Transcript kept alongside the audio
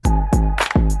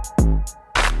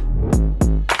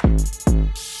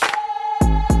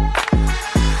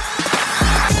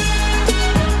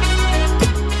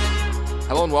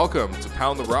welcome to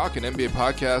Pound the Rock, an NBA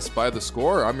podcast by The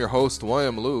Score. I'm your host,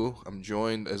 William Liu. I'm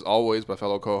joined, as always, by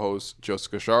fellow co-host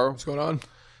Joseph Gashar. What's going on?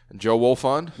 And Joe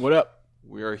Wolfond. What up?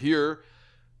 We are here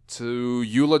to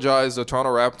eulogize the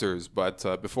Toronto Raptors,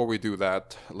 but before we do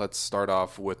that, let's start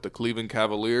off with the Cleveland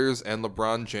Cavaliers and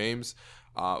LeBron James.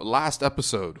 Last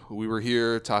episode, we were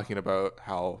here talking about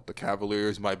how the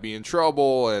Cavaliers might be in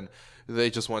trouble, and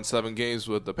they just won 7 games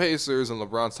with the Pacers, and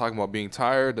LeBron's talking about being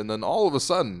tired, and then all of a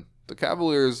sudden, the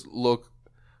Cavaliers look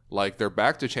like they're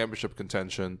back to championship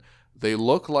contention. They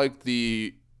look like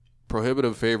the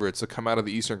prohibitive favorites to come out of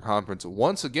the Eastern Conference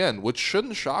once again, which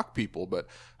shouldn't shock people, but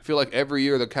I feel like every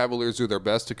year the Cavaliers do their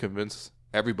best to convince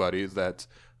everybody that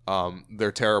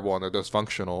they're terrible and they're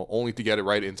dysfunctional, only to get it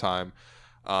right in time.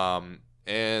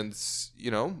 And,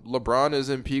 you know, LeBron is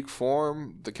in peak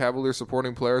form. The Cavaliers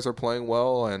supporting players are playing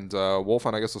well. And,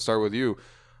 Wolfond, I guess I'll start with you.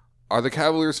 Are the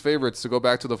Cavaliers favorites to go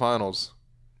back to the finals?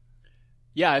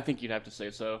 Yeah, I think you'd have to say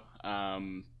so.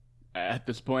 At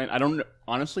this point, I don't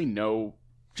honestly know,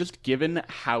 just given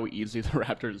how easy the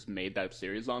Raptors made that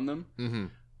series on them,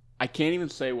 I can't even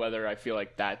say whether I feel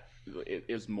like that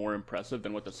is more impressive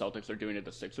than what the Celtics are doing to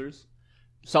the Sixers.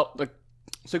 The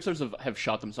Sixers have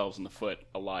shot themselves in the foot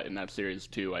a lot in that series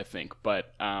too, I think.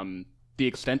 But the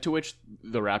extent to which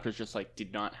the Raptors just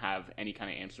did not have any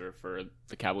kind of answer for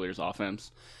the Cavaliers'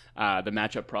 offense, the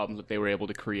matchup problems that they were able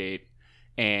to create,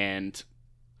 and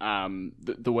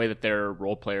the way that their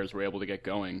role players were able to get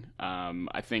going,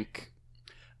 I think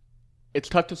it's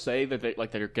tough to say that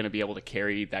they're going to be able to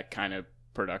carry that kind of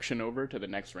production over to the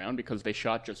next round, because they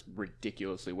shot just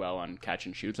ridiculously well on catch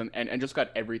and shoots and just got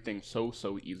everything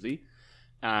so easy.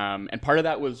 And part of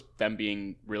that was them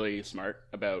being really smart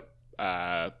about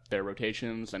their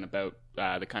rotations and about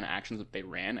the kind of actions that they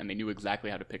ran, and they knew exactly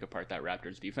how to pick apart that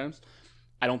Raptors defense.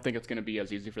 I don't think it's going to be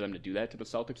as easy for them to do that to the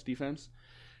Celtics defense,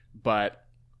 but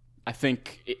I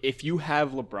think if you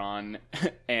have LeBron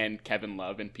and Kevin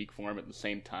Love in peak form at the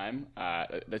same time,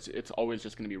 it's always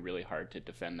just going to be really hard to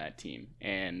defend that team.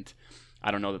 And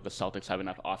I don't know that the Celtics have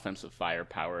enough offensive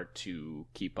firepower to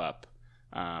keep up,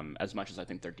 as much as I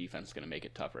think their defense is going to make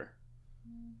it tougher.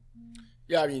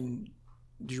 Yeah, I mean,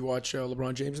 did you watch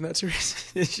LeBron James in that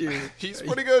series this year? He's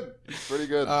pretty good. He's pretty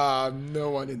good.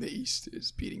 No one in the East is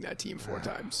beating that team 4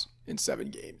 times in 7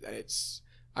 games.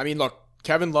 And look,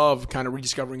 Kevin Love kind of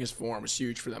rediscovering his form is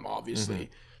huge for them,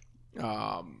 obviously.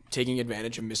 Taking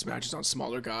advantage of mismatches on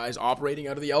smaller guys, operating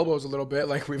out of the elbows a little bit,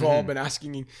 like we've all been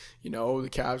asking, the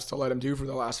Cavs to let him do for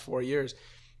the last 4 years.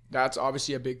 That's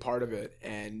obviously a big part of it.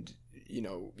 And,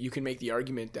 you can make the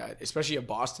argument that, especially if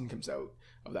Boston comes out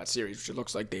of that series, which it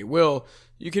looks like they will,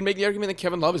 you can make the argument that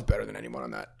Kevin Love is better than anyone on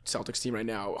that Celtics team right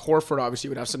now. Horford obviously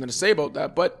would have something to say about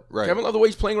that, but Kevin Love, the way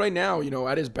he's playing right now,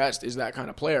 at his best, is that kind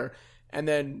of player. And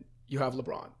then you have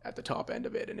LeBron at the top end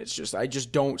of it. And it's just, I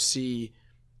just don't see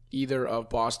either of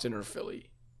Boston or Philly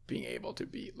being able to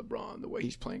beat LeBron the way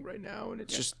he's playing right now. And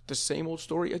it's just the same old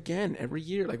story again every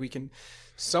year.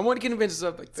 Someone convinces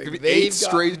us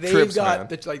they've got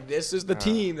this is the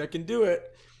team that can do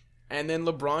it. And then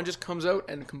LeBron just comes out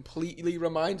and completely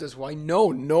reminds us why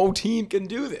no team can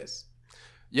do this.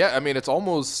 Yeah, I mean,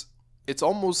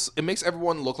 it makes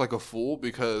everyone look like a fool,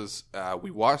 because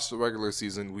we watch the regular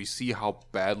season, we see how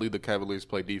badly the Cavaliers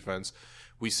play defense,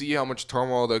 we see how much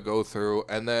turmoil they go through,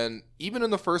 and then even in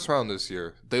the first round this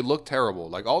year, they look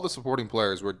terrible. All the supporting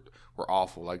players were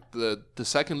awful. The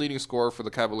second leading scorer for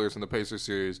the Cavaliers in the Pacers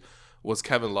series was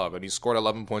Kevin Love, and he scored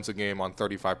 11 points a game on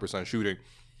 35% shooting.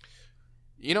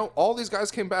 All these guys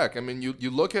came back. I mean, you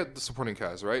look at the supporting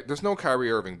cast, right? There's no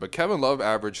Kyrie Irving, but Kevin Love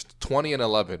averaged 20 and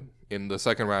 11 in the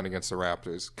second round against the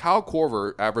Raptors. Kyle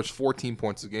Korver averaged 14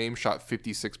 points a game, shot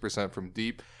 56% from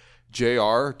deep.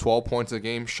 JR, 12 points a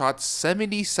game, shot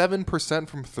 77%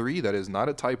 from 3. That is not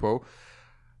a typo.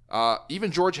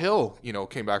 Even George Hill,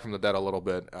 came back from the dead a little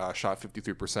bit, shot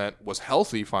 53%, was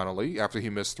healthy finally after he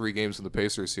missed 3 games in the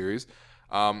Pacers series.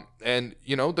 And,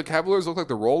 the Cavaliers look like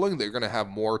they're rolling. They're going to have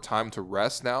more time to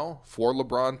rest now for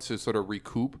LeBron to sort of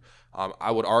recoup.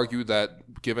 I would argue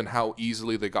that given how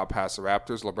easily they got past the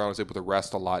Raptors, LeBron was able to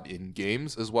rest a lot in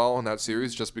games as well in that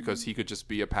series, just because he could just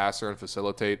be a passer and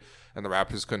facilitate, and the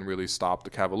Raptors couldn't really stop the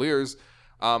Cavaliers.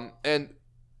 They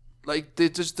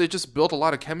just built a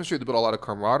lot of chemistry. They built a lot of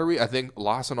camaraderie. I think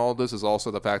lost in all this is also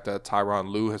the fact that Tyronn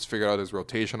Lue has figured out his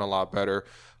rotation a lot better.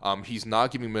 He's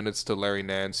not giving minutes to Larry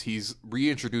Nance. He's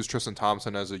reintroduced Tristan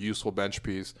Thompson as a useful bench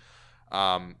piece.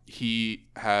 He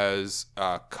has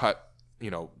cut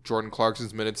Jordan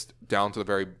Clarkson's minutes down to the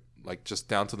very just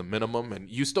down to the minimum, and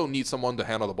you still need someone to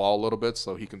handle the ball a little bit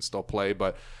so he can still play,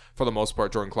 but for the most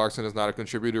part, Jordan Clarkson is not a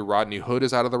contributor. Rodney Hood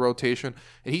is out of the rotation,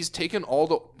 and he's taken all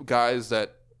the guys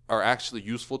that are actually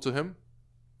useful to him,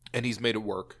 and he's made it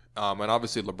work. And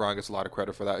obviously LeBron gets a lot of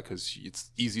credit for that because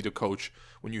it's easy to coach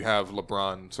when you have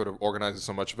LeBron sort of organizing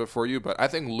so much of it for you. But I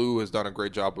think Lou has done a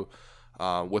great job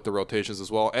with the rotations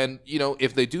as well. And,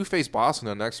 if they do face Boston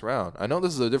in the next round, I know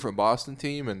this is a different Boston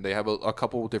team and they have a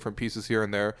couple of different pieces here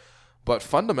and there. But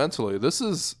fundamentally, this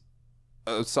is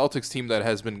a Celtics team that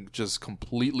has been just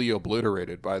completely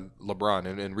obliterated by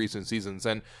LeBron in recent seasons.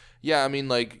 And, yeah, I mean,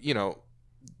 do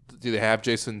they have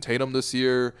Jason Tatum this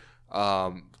year?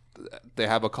 They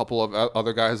have a couple of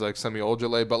other guys like Semi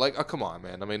Ojeleye, but come on,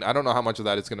 man. I mean, I don't know how much of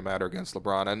that is going to matter against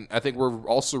LeBron. And I think we're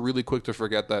also really quick to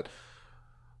forget that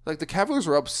the Cavaliers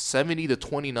were up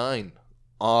 70-29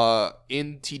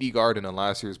 in TD Garden in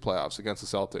last year's playoffs against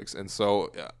the Celtics. And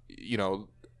so,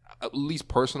 at least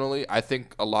personally, I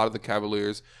think a lot of the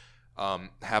Cavaliers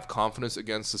have confidence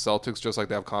against the Celtics, just like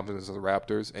they have confidence in the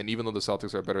Raptors. And even though the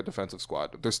Celtics are a better defensive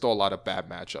squad, there's still a lot of bad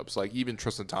matchups. Like even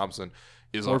Tristan Thompson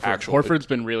is Horford's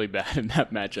been really bad in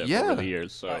that matchup over the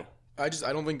years. So I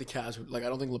don't think the Cavs would I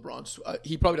don't think LeBron's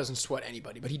he probably doesn't sweat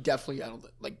anybody, but he definitely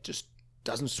just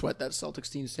doesn't sweat that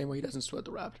Celtics team the same way he doesn't sweat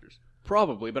the Raptors.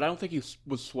 Probably, but I don't think he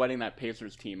was sweating that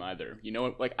Pacers team either.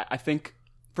 I think.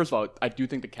 First of all, I do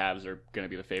think the Cavs are going to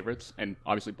be the favorites, and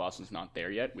obviously Boston's not there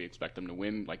yet. We expect them to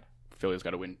win. Philly's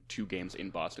got to win 2 games in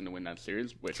Boston to win that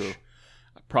series, which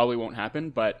probably won't happen.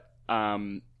 But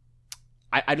I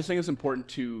just think it's important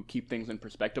to keep things in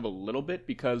perspective a little bit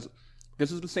because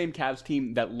this is the same Cavs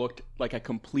team that looked like a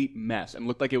complete mess and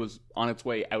looked like it was on its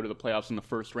way out of the playoffs in the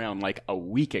first round a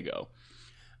week ago.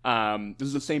 This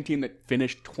is the same team that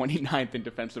finished 29th in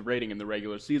defensive rating in the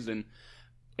regular season.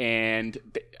 And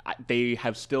they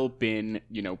have still been,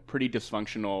 pretty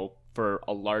dysfunctional for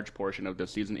a large portion of this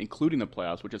season, including the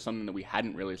playoffs, which is something that we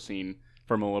hadn't really seen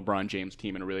from a LeBron James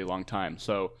team in a really long time.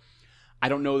 So I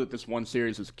don't know that this one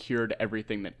series has cured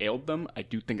everything that ailed them. I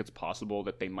do think it's possible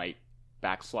that they might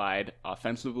backslide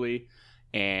offensively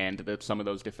and that some of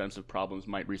those defensive problems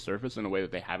might resurface in a way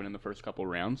that they haven't in the first couple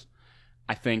rounds.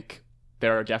 I think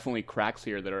there are definitely cracks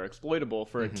here that are exploitable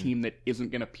for a team that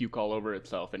isn't going to puke all over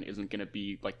itself and isn't going to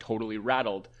be totally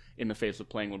rattled in the face of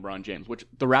playing LeBron James, which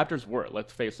the Raptors were.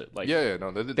 Let's face it.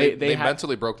 They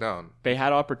mentally broke down. They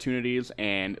had opportunities,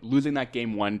 and losing that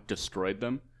game 1 destroyed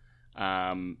them,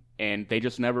 and they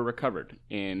just never recovered.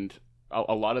 And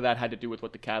a lot of that had to do with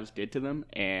what the Cavs did to them,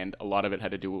 and a lot of it had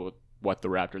to do with what the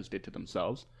Raptors did to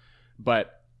themselves.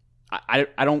 But I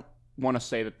don't want to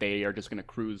say that they are just going to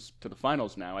cruise to the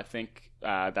finals now. I think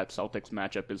that Celtics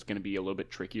matchup is going to be a little bit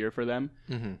trickier for them.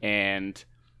 And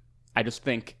I just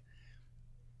think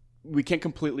we can't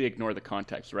completely ignore the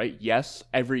context, right? Yes,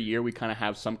 every year we kind of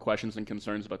have some questions and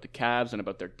concerns about the Cavs and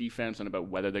about their defense and about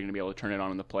whether they're going to be able to turn it on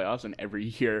in the playoffs. And every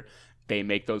year they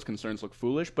make those concerns look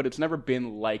foolish, but it's never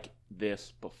been like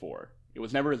this before. It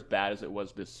was never as bad as it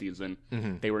was this season.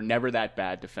 They were never that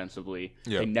bad defensively.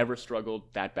 They never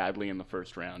struggled that badly in the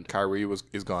first round. Kyrie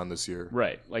is gone this year.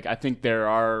 Right. I think there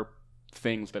are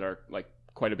things that are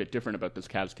quite a bit different about this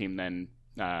Cavs team than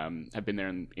have been there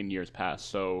in years past.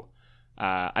 So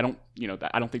I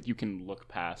don't think you can look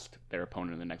past their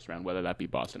opponent in the next round, whether that be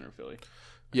Boston or Philly.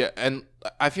 Yeah, and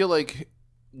I feel like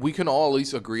we can all at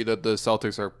least agree that the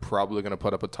Celtics are probably going to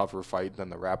put up a tougher fight than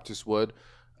the Raptors would.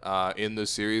 In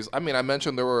this series. I mean, I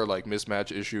mentioned there were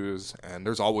mismatch issues, and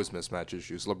there's always mismatch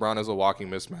issues. LeBron is a walking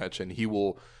mismatch, and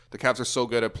the Cavs are so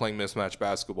good at playing mismatch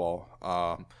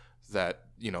basketball that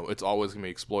it's always going to be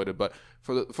exploited. But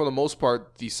for the most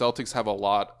part, the Celtics have a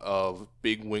lot of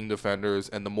big wing defenders,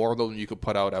 and the more of them you could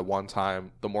put out at one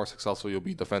time, the more successful you'll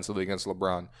be defensively against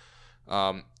LeBron.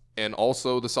 And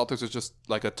also, the Celtics are just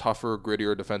a tougher,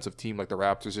 grittier defensive team. The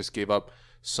Raptors just gave up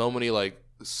so many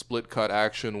split cut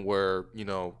action where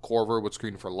Korver would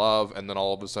screen for Love, and then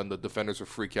all of a sudden the defenders would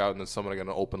freak out, and then someone got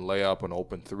an open layup, an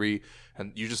open 3,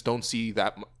 and you just don't see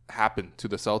that happen to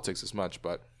the Celtics as much.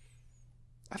 But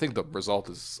I think the result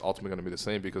is ultimately going to be the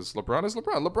same because LeBron is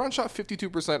LeBron. LeBron shot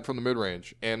 52% from the mid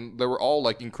range, and they were all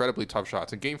incredibly tough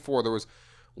shots. In Game 4, there was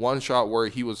one shot where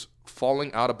he was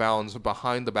falling out of bounds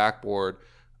behind the backboard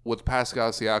with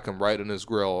Pascal Siakam right in his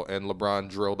grill, and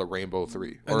LeBron drilled a rainbow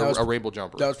 3 or a rainbow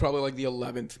jumper. That was probably the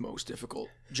 11th most difficult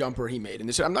jumper he made in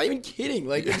this. I'm not even kidding.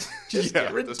 It's just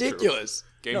ridiculous.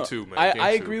 Game 2, man.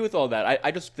 I agree with all that.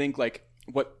 I just think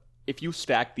if you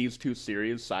stack these two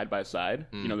series side by side,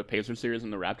 the Pacers series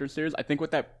and the Raptors series, I think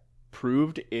what that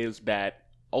proved is that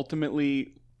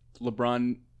ultimately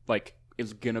LeBron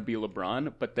is gonna be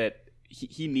LeBron, but that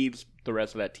he needs the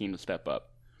rest of that team to step up.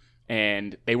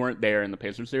 And they weren't there in the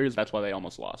Pacers series. That's why they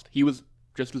almost lost. He was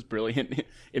just as brilliant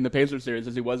in the Pacers series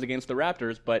as he was against the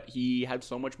Raptors, but he had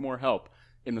so much more help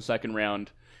in the second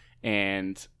round.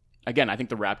 And again, I think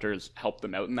the Raptors helped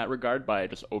them out in that regard by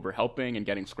just overhelping and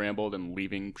getting scrambled and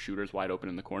leaving shooters wide open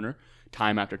in the corner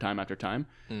time after time after time.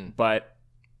 But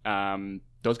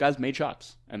those guys made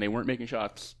shots, and they weren't making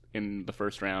shots in the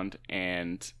first round,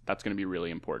 and that's going to be really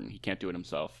important. He can't do it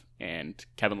himself, and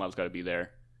Kevin Love's got to be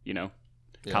there.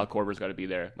 Kyle Korver's got to be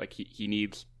there. Like he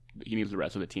needs the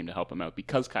rest of the team to help him out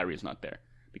because Kyrie's not there,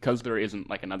 because there isn't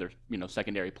like another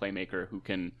secondary playmaker who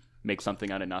can make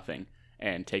something out of nothing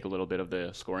and take a little bit of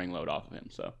the scoring load off of him.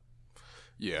 So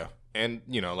yeah, and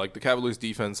like the Cavaliers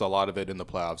defense, a lot of it in the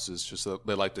playoffs is just that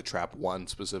they like to trap one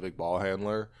specific ball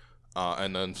handler.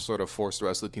 And then sort of force the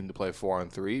rest of the team to play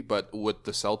 4-on-3. But with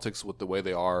the Celtics, with the way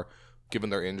they are, given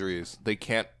their injuries, they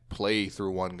can't play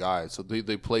through one guy. So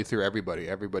they play through everybody.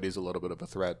 Everybody's a little bit of a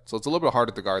threat. So it's a little bit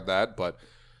harder to guard that. But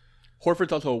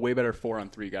Horford's also a way better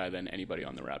 4-on-3 guy than anybody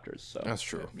on the Raptors. So that's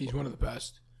true. He's one of the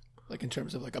best. Like in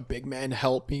terms of like a big man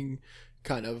helping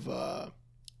kind of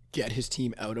get his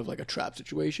team out of like a trap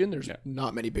situation. There's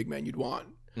not many big men you'd want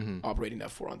operating that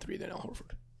 4-on-3 than Al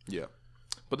Horford. Yeah.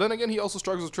 But then again, he also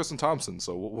struggles with Tristan Thompson,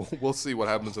 so we'll see what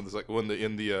happens in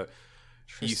the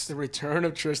East. The return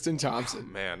of Tristan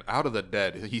Thompson, man, out of the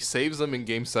dead. He saves them in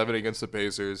Game 7 against the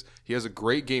Pacers. He has a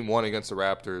great Game 1 against the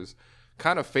Raptors.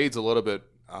 Kind of fades a little bit.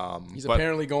 He's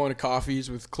apparently going to coffees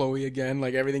with Chloe again.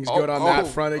 Like everything's good on that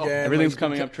front again. Everything's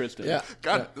coming up Tristan. Yeah,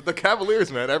 God, the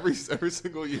Cavaliers, man. Every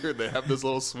single year they have this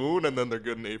little swoon, and then they're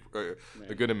good in April.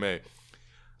 They're good in May.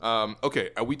 Okay,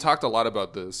 we talked a lot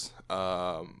about this.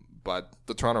 But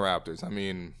the Toronto Raptors, I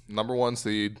mean, number 1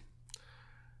 seed,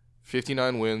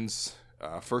 59 wins,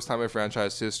 first time in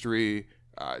franchise history,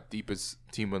 deepest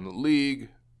team in the league,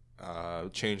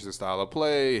 changed their style of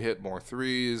play, hit more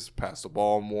threes, passed the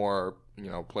ball more,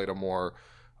 played a more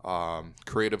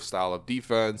creative style of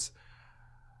defense.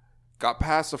 Got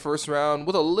past the first round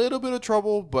with a little bit of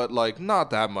trouble, but like not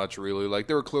that much really. Like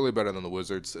they were clearly better than the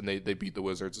Wizards, and they beat the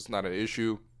Wizards. It's not an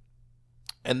issue.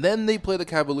 And then they play the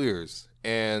Cavaliers.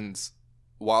 And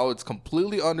while it's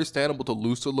completely understandable to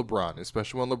lose to LeBron,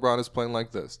 especially when LeBron is playing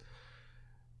like this,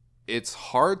 it's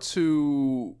hard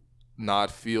to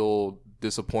not feel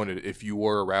disappointed if you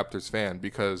were a Raptors fan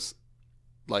because,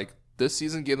 like, this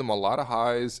season gave them a lot of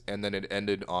highs and then it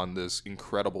ended on this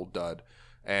incredible dud.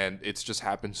 And it's just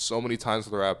happened so many times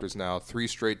for the Raptors now. 3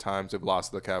 straight times they've lost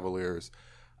to the Cavaliers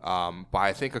by,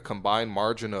 I think, a combined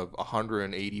margin of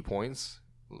 180 points.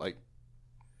 Like,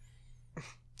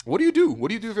 what do you do? What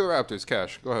do you do for the Raptors?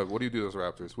 Cash, go ahead. What do you do as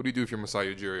Raptors? What do you do if you're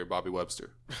Masai Ujiri or Bobby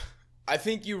Webster? I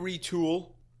think you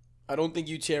retool. I don't think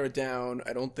you tear it down.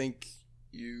 I don't think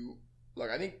you...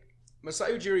 Look, I think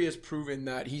Masai Ujiri has proven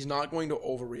that he's not going to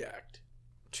overreact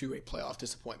to a playoff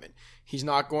disappointment. He's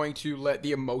not going to let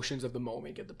the emotions of the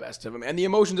moment get the best of him. And the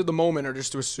emotions of the moment are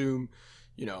just to assume,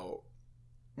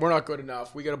 we're not good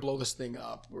enough. We got to blow this thing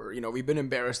up. We've been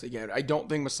embarrassed again. I don't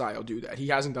think Masai will do that. He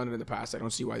hasn't done it in the past. I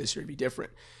don't see why this year would be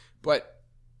different. But,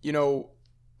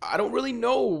 I don't really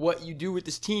know what you do with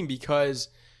this team because,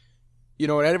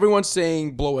 and everyone's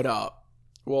saying blow it up.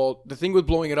 Well, the thing with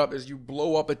blowing it up is you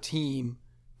blow up a team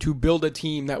to build a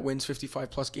team that wins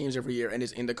 55-plus games every year and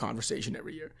is in the conversation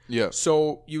every year. Yeah.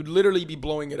 So you'd literally be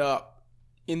blowing it up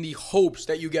in the hopes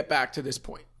that you get back to this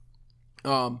point.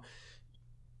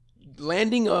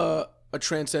 Landing a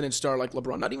transcendent star like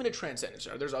LeBron, not even a transcendent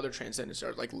star, there's other transcendent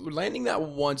stars, like landing that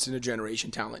once-in-a-generation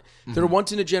talent. Mm-hmm. They're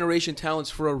once-in-a-generation talents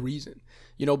for a reason.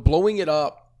 Blowing it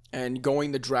up and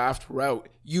going the draft route,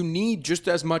 you need just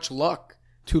as much luck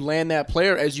to land that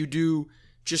player as you do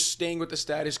just staying with the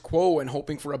status quo and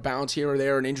hoping for a bounce here or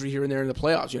there, an injury here and there in the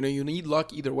playoffs. You need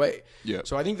luck either way. Yeah.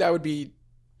 So I think that would be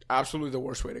absolutely the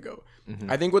worst way to go. Mm-hmm.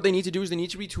 I think what they need to do is they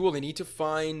need to retool. They need to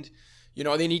find,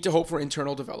 they need to hope for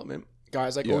internal development.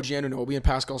 Guys like OG Anunoby and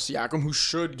Pascal Siakam, who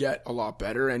should get a lot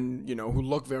better and, who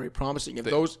look very promising. If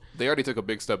they already took a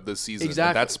big step this season. Exactly.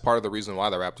 And that's part of the reason why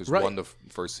the Raptors won the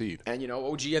first seed. And,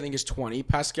 OG, I think, is 20.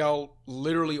 Pascal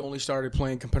literally only started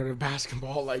playing competitive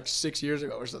basketball like 6 years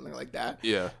ago or something like that.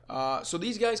 Yeah. So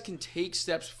these guys can take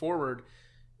steps forward.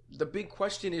 The big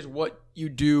question is what you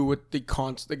do with the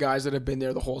guys that have been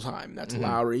there the whole time. That's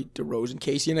Lowry, DeRozan,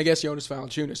 Casey, and I guess Jonas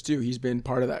Valanciunas, too. He's been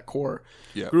part of that core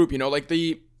group. Like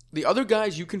the other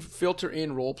guys, you can filter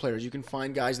in role players. You can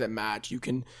find guys that match. You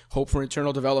can hope for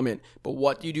internal development. But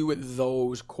what do you do with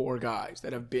those core guys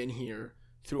that have been here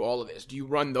through all of this? Do you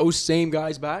run those same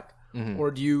guys back?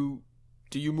 Or do you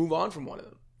move on from one of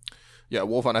them? Yeah,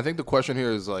 Wolfon, I think the question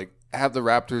here is, like, have the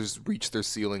Raptors reached their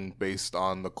ceiling based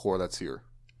on the core that's here?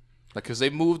 Like, because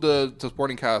they've moved the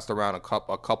supporting cast around a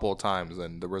couple of times,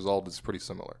 and the result is pretty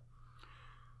similar.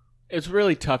 It's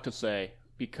really tough to say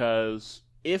because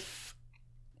if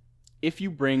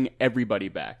you bring everybody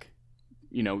back,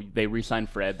 they re-sign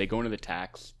Fred. They go into the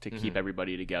tax to keep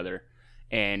everybody together.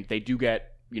 And they do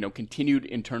get, continued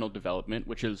internal development,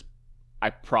 which is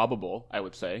probable, I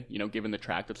would say, given the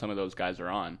track that some of those guys are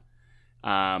on.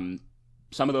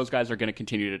 Some of those guys are going to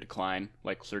continue to decline,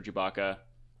 like Serge Ibaka,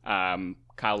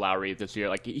 Kyle Lowry this year.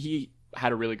 Like, he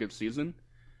had a really good season,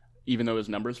 even though his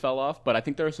numbers fell off. But I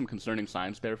think there are some concerning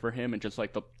signs there for him, and just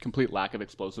like the complete lack of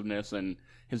explosiveness and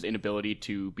his inability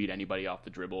to beat anybody off the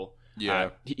dribble. Yeah.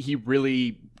 He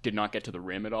really did not get to the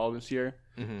rim at all this year.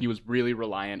 He was really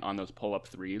reliant on those pull-up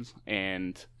threes,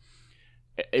 and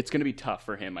it's going to be tough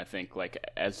for him, I think, like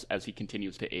as he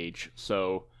continues to age.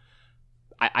 So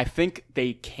I think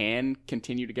they can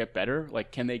continue to get better.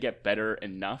 Like, can they get better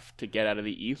enough to get out of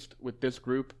the East with this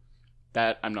group?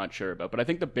 That I'm not sure about. But I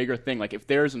think the bigger thing, like, if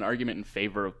there's an argument in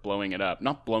favor of blowing it up,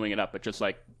 not blowing it up, but just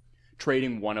like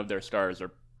trading one of their stars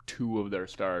or two of their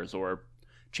stars or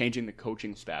changing the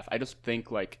coaching staff, I just think,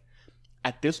 like,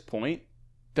 at this point,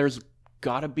 there's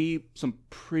got to be some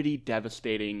pretty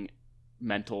devastating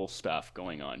mental stuff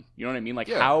going on. You know what I mean? Like,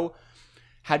 how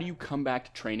do you come back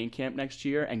to training camp next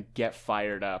year and get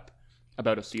fired up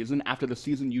about a season after the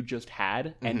season you just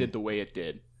had ended the way it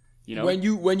did? When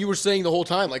you were saying the whole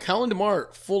time, like, Howland DeMar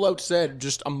full out said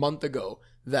just a month ago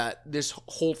that this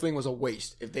whole thing was a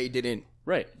waste if they didn't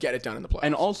get it done in the playoffs.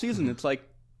 And all season, it's like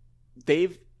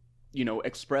they've,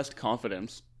 expressed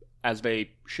confidence, as they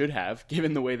should have,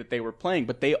 given the way that they were playing.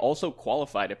 But they also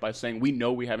qualified it by saying, we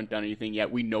know we haven't done anything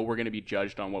yet. We know we're going to be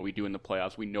judged on what we do in the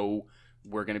playoffs. We know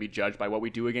we're going to be judged by what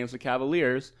we do against the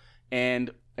Cavaliers.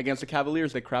 And against the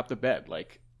Cavaliers, they crap the bed.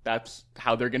 Like, that's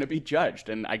how they're going to be judged.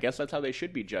 And I guess that's how they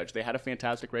should be judged. They had a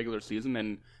fantastic regular season,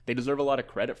 and they deserve a lot of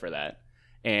credit for that.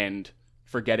 And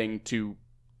for getting to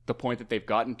the point that they've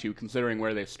gotten to, considering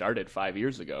where they started 5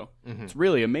 years ago. It's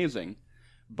really amazing.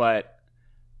 But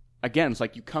again, it's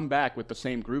like you come back with the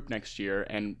same group next year,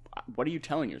 and what are you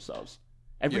telling yourselves?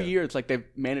 Every year, it's like they've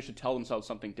managed to tell themselves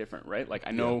something different, right? Like,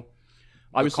 I know...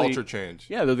 Obviously, the culture change.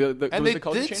 Yeah, and they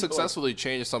the did successfully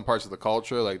change some parts of the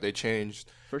culture. Like, they changed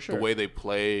for sure the way they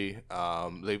play.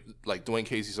 They like Dwayne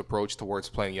Casey's approach towards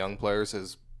playing young players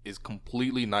is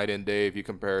completely night and day if you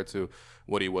compare it to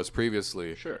what he was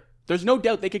previously. Sure. There's no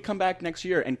doubt they could come back next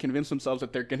year and convince themselves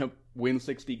that they're going to win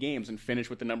 60 games and finish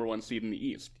with the number one seed in the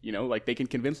East. Like, they can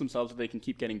convince themselves that they can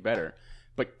keep getting better.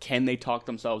 But can they talk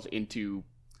themselves into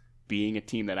being a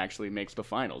team that actually makes the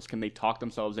finals? Can they talk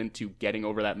themselves into getting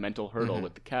over that mental hurdle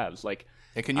with the Cavs? Like,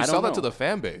 and can you sell that to the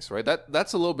fan base, right?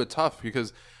 That's a little bit tough,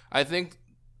 because I think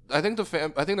the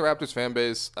Raptors fan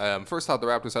base, first off, the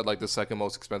Raptors had like the second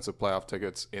most expensive playoff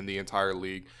tickets in the entire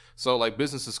league. So, like,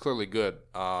 business is clearly good.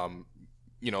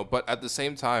 But at the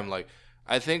same time, like,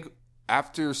 I think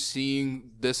after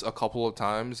seeing this a couple of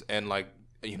times and, like,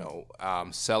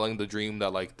 selling the dream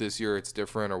that, like, this year it's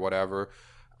different or whatever,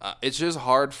 it's just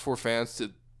hard for fans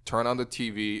to turn on the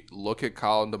TV, look at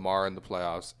Kyle and DeMar in the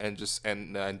playoffs, and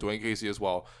Dwayne Casey as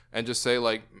well, and just say,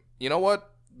 like, you know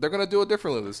what, they're gonna do it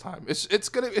differently this time. It's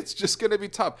just gonna be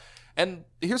tough. And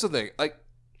here's the thing, like,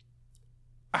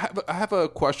 I have a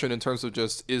question in terms of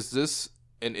just, is this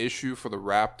an issue for the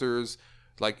Raptors?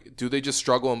 Like, do they just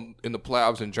struggle in the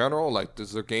playoffs in general? Like,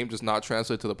 does their game just not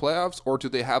translate to the playoffs, or do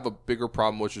they have a bigger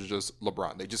problem, which is just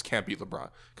LeBron? They just can't beat LeBron,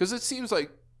 because it seems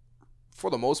like, for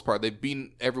the most part, they've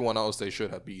beaten everyone else they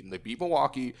should have beaten. They beat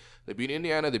Milwaukee, they beat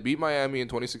Indiana, they beat Miami in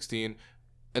 2016,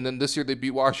 and then this year they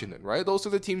beat Washington, right? Those are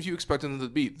the teams you expected them to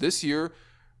beat. This year,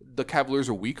 the Cavaliers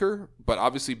are weaker, but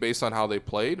obviously based on how they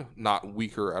played, not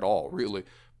weaker at all, really.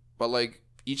 But, like,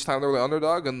 each time they were the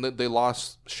underdog, and they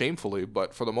lost shamefully,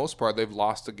 but for the most part, they've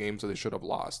lost the games that they should have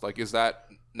lost. Like, is that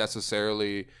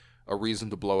necessarily a reason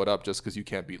to blow it up just because you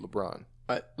can't beat LeBron?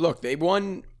 Look, they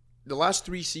won... The last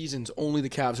 3 seasons, only the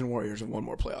Cavs and Warriors have won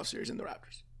more playoff series than the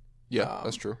Raptors. Yeah,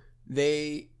 that's true.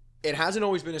 It hasn't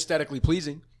always been aesthetically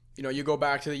pleasing. You go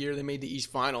back to the year they made the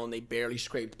East Final and they barely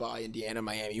scraped by Indiana,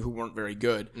 Miami, who weren't very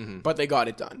good, but they got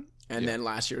it done. And then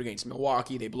last year against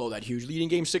Milwaukee, they blow that huge lead in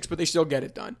Game 6, but they still get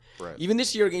it done. Right. Even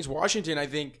this year against Washington, I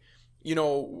think,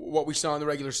 what we saw in the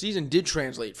regular season did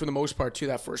translate for the most part to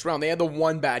that first round. They had the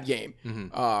one bad game.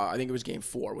 I think it was Game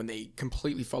 4 when they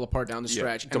completely fell apart down the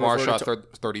stretch. DeMar shot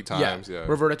 30 times.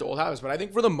 Reverted to old habits. But I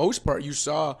think for the most part, you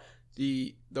saw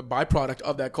the byproduct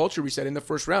of that culture reset in the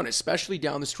first round, especially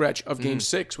down the stretch of Game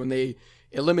 6 when they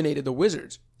eliminated the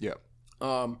Wizards. Yeah.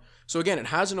 So again, it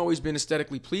hasn't always been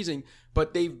aesthetically pleasing,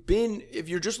 but they've been, if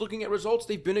you're just looking at results,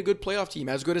 they've been a good playoff team,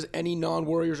 as good as any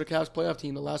non-Warriors or Cavs playoff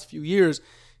team the last few years.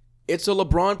 It's a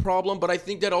LeBron problem, but I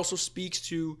think that also speaks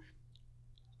to,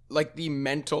 like, the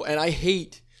mental, and I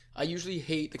usually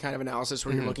hate the kind of analysis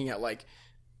where you're looking at, like,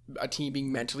 a team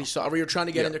being mentally soft. You're trying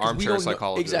to get in there because we armchair don't know,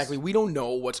 psychologist. exactly. We don't know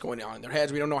what's going on in their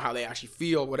heads. We don't know how they actually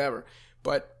feel, whatever.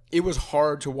 But it was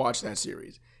hard to watch that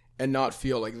series and not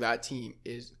feel like that team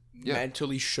is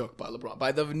mentally shook by LeBron,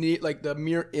 by the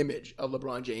mere image of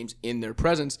LeBron James in their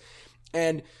presence.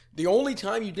 And the only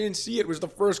time you didn't see it was the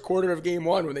first quarter of game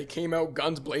one when they came out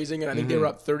guns blazing, and I think they were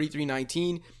up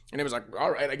 33-19. And it was like,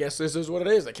 all right, I guess this is what it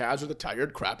is. The Cavs are the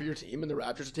tired, crappier team, and the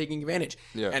Raptors are taking advantage.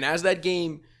 Yeah. And as that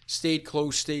game stayed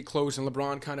close, and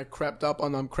LeBron kind of crept up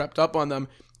on them,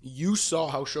 you saw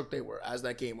how shook they were as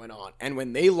that game went on. And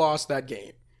when they lost that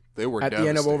game, they were at the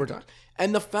end of overtime.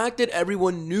 And the fact that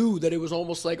everyone knew that it was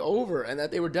almost like over and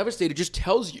that they were devastated just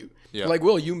tells you. Yeah. Like,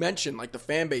 Will, you mentioned like the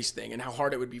fan base thing and how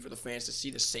hard it would be for the fans to see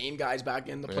the same guys back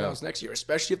in the playoffs next year,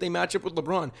 especially if they match up with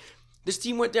LeBron. This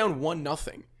team went down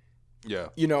 1-0. Yeah.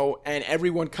 You know, and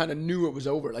everyone kind of knew it was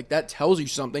over. Like, that tells you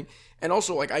something. And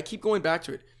also, like, I keep going back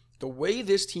to it. The way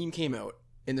this team came out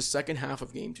in the second half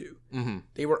of game 2,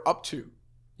 they were up 2.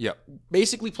 Yeah.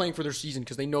 Basically playing for their season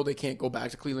because they know they can't go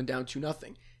back to Cleveland down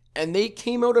 2-0. And they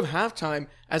came out of halftime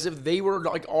as if they were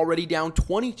like already down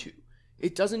 22.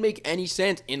 It doesn't make any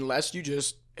sense unless you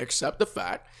just accept the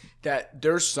fact that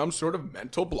there's some sort of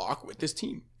mental block with this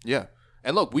team. Yeah.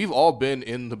 And look, we've all been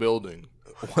in the building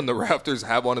when the Raptors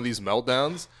have one of these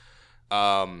meltdowns.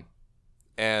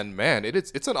 And man,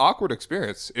 it's an awkward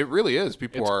experience. It really is.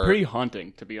 People are pretty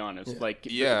haunting, to be honest.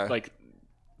 Yeah.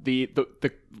 The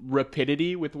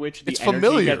rapidity with which the It's energy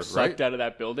familiar, gets sucked right? out of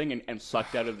that building and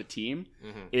sucked out of the team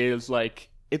is like,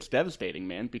 it's devastating,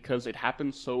 man, because it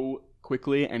happens so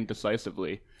quickly and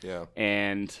decisively. Yeah.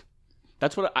 And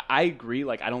that's what I agree.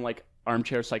 Like, I don't like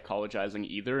armchair psychologizing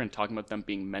either and talking about them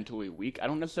being mentally weak. I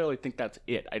don't necessarily think that's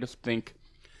it. I just think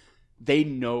they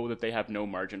know that they have no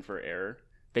margin for error.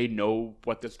 They know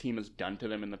what this team has done to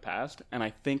them in the past. And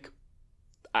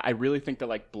I really think that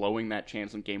like blowing that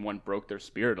chance in game 1 broke their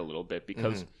spirit a little bit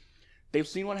because they've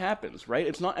seen what happens, right?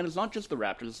 It's not just the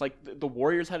Raptors. It's like the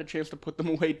Warriors had a chance to put them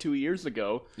away 2 years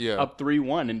ago, up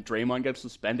 3-1, and Draymond gets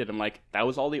suspended, and like that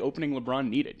was all the opening LeBron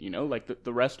needed, you know? Like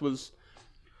the rest was,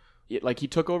 like he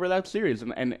took over that series,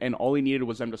 and all he needed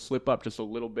was them to slip up just a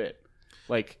little bit.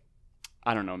 Like,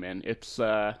 I don't know, man. It's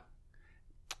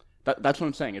that's what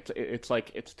I'm saying. It's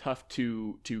like it's tough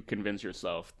to convince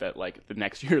yourself that like the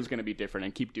next year is going to be different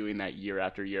and keep doing that year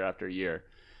after year after year.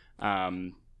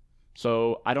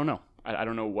 So I don't know. I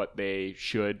don't know what they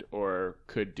should or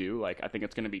could do. Like, I think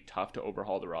it's going to be tough to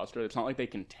overhaul the roster. It's not like they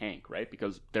can tank, right?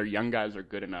 Because their young guys are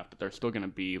good enough, but they're still going to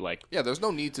be like there's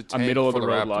no need to a tank middle of for the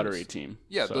road Raptors. lottery team.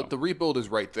 Yeah, so. the rebuild is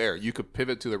right there. You could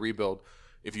pivot to the rebuild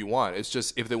if you want. It's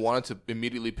just if they wanted to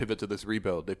immediately pivot to this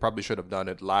rebuild, they probably should have done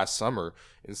it last summer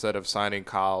instead of signing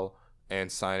Kyle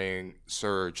and signing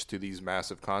Serge to these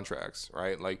massive contracts,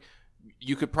 right? Like,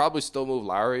 you could probably still move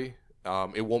Lowry.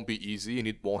 It won't be easy, and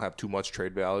it won't have too much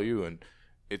trade value, and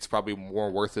it's probably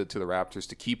more worth it to the Raptors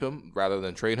to keep him rather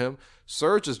than trade him.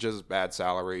 Serge is just bad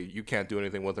salary. You can't do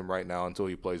anything with him right now until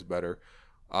he plays better.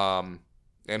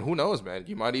 And who knows, man?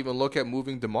 You might even look at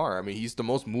moving DeMar. I mean, he's the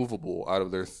most movable out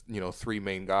of their, three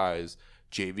main guys.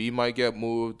 JV might get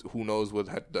moved. Who knows with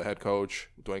the head coach,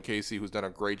 Dwayne Casey, who's done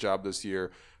a great job this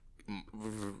year.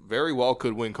 Very well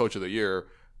could win Coach of the Year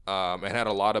and had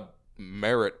a lot of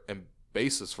merit and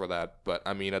basis for that. But,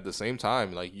 I mean, at the same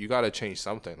time, like, you got to change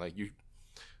something. Like,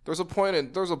 There's a point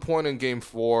in Game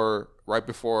 4, right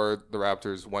before the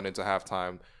Raptors went into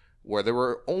halftime, where they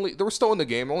were still in the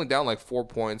game, only down like 4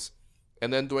 points,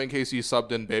 and then Dwayne Casey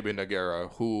subbed in Bebe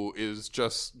Nogueira, who is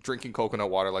just drinking coconut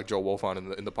water like Joe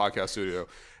Wolfon in the podcast studio,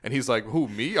 and he's like, "Who,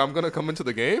 me? I'm gonna come into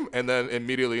the game?" And then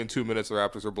immediately in 2 minutes, the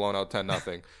Raptors were blown out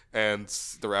 10-0, and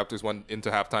the Raptors went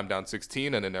into halftime down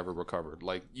 16, and they never recovered.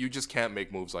 Like, you just can't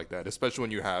make moves like that, especially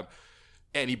when you have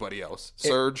anybody else.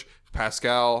 Serge,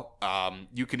 Pascal,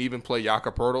 you can even play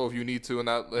Jakob Poeltl if you need to in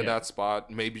that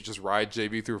spot. Maybe just ride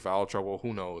JV through foul trouble.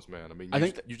 Who knows, man? I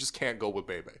mean, you just can't go with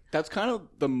Bebe. That's kind of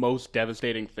the most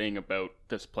devastating thing about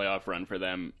this playoff run for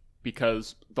them,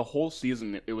 because the whole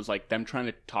season it was like them trying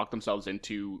to talk themselves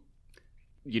into,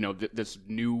 this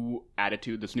new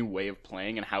attitude, this new way of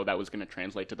playing, and how that was going to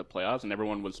translate to the playoffs, and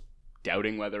everyone was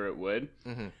doubting whether it would,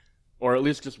 or at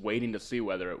least just waiting to see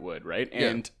whether it would, right?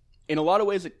 And in a lot of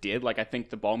ways it did. Like, I think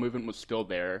the ball movement was still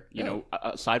there. You know,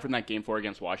 aside from that Game 4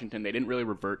 against Washington, they didn't really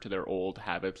revert to their old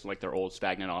habits, like their old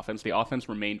stagnant offense. The offense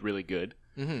remained really good.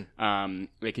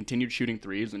 They continued shooting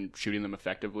threes and shooting them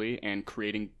effectively and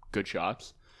creating good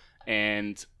shots.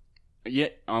 And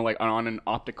yet, on an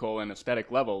optical and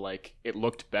aesthetic level, like, it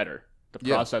looked better. The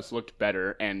process looked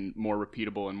better and more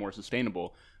repeatable and more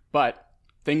sustainable. But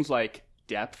things like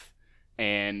depth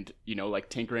And, like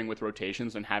tinkering with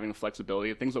rotations and having the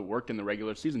flexibility, things that worked in the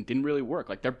regular season didn't really work.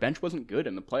 Like their bench wasn't good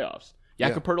in the playoffs.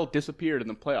 Jakob Poeltl disappeared in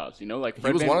the playoffs. Like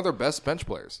he was one of their best bench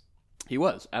players. He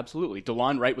was, absolutely.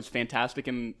 DeLon Wright was fantastic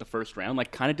in the first round,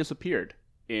 like kind of disappeared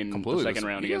in the second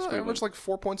round against Cleveland. Averaged like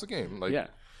 4 points a game. Like, yeah.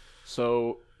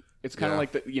 So it's kind of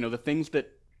like the things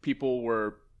that people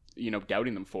were,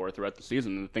 doubting them for throughout the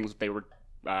season, and the things that they were,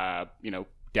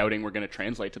 doubting were going to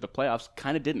translate to the playoffs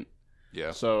kind of didn't.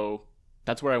 Yeah. So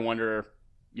that's where I wonder,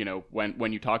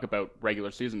 when you talk about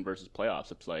regular season versus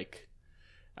playoffs, it's like,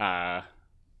 I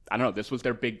don't know, this was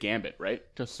their big gambit, right?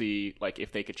 To see like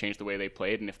if they could change the way they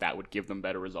played and if that would give them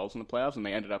better results in the playoffs, and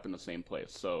they ended up in the same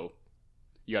place. So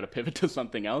you got to pivot to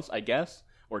something else, I guess,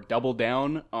 or double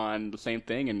down on the same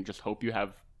thing and just hope you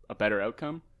have a better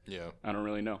outcome. Yeah. I don't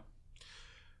really know.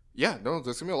 Yeah, no,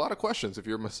 there's going to be a lot of questions if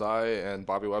you're Masai and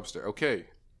Bobby Webster. Okay,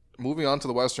 moving on to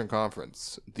the Western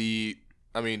Conference. We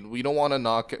don't want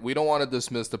to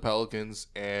dismiss the Pelicans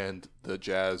and the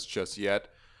Jazz just yet,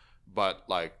 but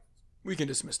like we can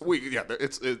dismiss them.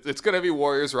 It's going to be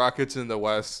Warriors, Rockets in the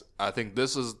West. I think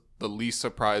this is the least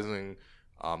surprising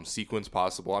sequence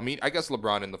possible. I mean, I guess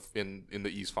LeBron in the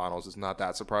East Finals is not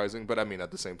that surprising, but I mean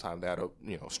at the same time they had a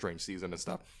strange season and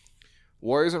stuff.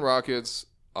 Warriors and Rockets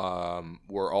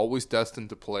were always destined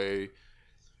to play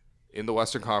in the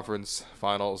Western Conference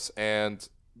Finals, and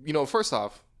first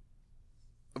off,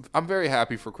 I'm very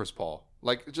happy for Chris Paul.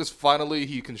 Like, just finally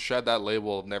he can shed that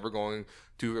label of never going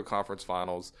to a conference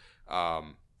finals.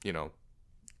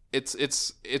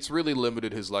 It's really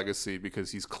limited his legacy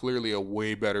because he's clearly a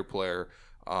way better player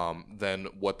than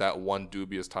what that one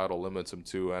dubious title limits him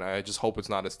to, and I just hope it's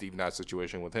not a Steve Nash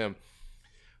situation with him.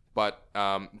 But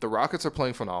the Rockets are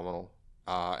playing phenomenal,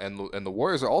 and the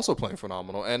Warriors are also playing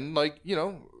phenomenal, and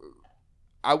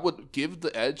I would give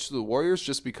the edge to the Warriors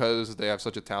just because they have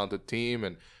such a talented team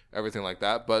and everything like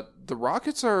that. But the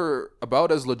Rockets are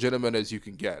about as legitimate as you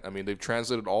can get. I mean, they've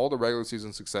translated all the regular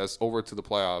season success over to the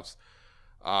playoffs.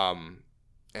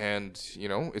 And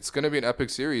it's going to be an epic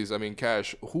series. I mean,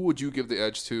 Cash, who would you give the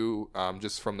edge to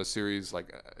just from the series,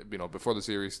 before the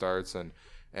series starts? And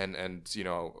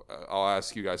I'll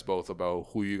ask you guys both about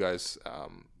who you guys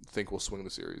think will swing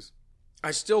the series. I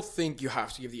still think you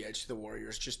have to give the edge to the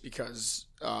Warriors just because,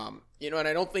 and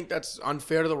I don't think that's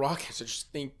unfair to the Rockets.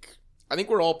 I think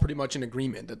we're all pretty much in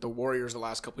agreement that the Warriors the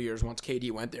last couple of years, once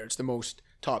KD went there, it's the most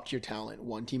top-tier talent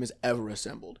one team has ever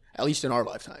assembled, at least in our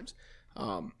lifetimes.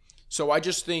 So I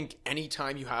just think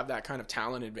anytime you have that kind of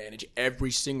talent advantage,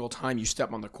 every single time you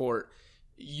step on the court,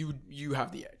 you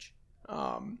have the edge.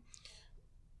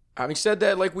 Having said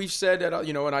that, like we've said, and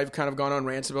I've kind of gone on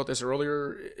rants about this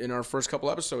earlier in our first couple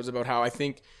episodes about how I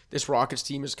think this Rockets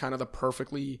team is kind of the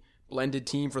perfectly blended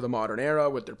team for the modern era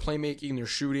with their playmaking, their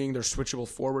shooting, their switchable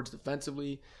forwards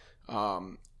defensively,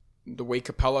 the way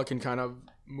Capella can kind of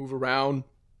move around.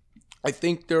 I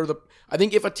think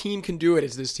if a team can do it,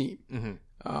 it's this team.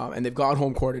 Mm-hmm. And they've got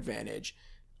home court advantage.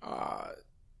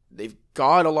 They've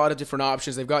got a lot of different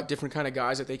options. They've got different kind of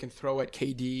guys that they can throw at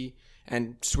KD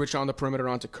and switch on the perimeter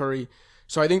onto Curry.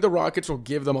 So I think the Rockets will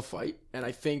give them a fight, and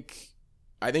I think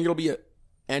it'll be an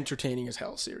entertaining as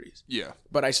hell series. Yeah.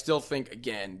 But I still think,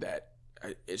 again, that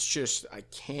it's just I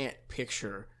can't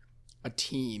picture a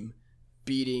team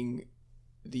beating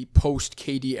the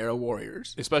post-KD era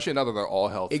Warriors. Especially now that they're all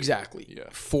healthy. Exactly. Yeah.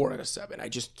 4 out of 7. I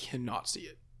just cannot see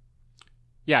it.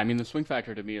 Yeah, I mean, the swing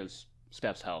factor to me is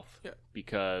Steph's health. Yeah.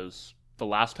 Because the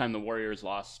last time the Warriors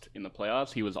lost in the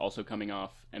playoffs, he was also coming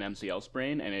off an MCL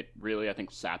sprain, and it really, I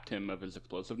think, sapped him of his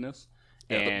explosiveness.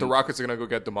 Yeah, and the Rockets are going to go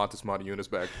get DeMontis Montejunas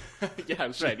back. Yeah,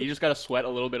 that's right. You just got to sweat a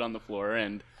little bit on the floor,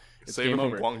 and it's save game him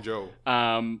over. From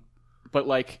Guangzhou. But,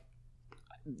 like,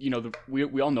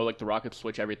 we all know, like, the Rockets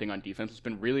switch everything on defense. It's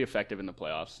been really effective in the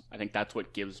playoffs. I think that's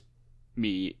what gives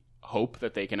me hope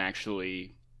that they can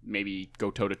actually maybe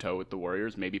go toe-to-toe with the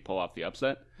Warriors, maybe pull off the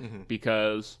upset,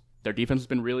 because their defense has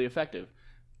been really effective.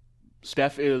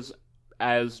 Steph is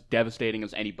as devastating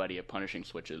as anybody at punishing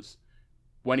switches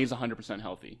when he's 100%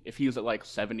 healthy. If he's at like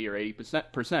 70 or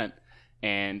 80%,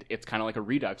 and it's kind of like a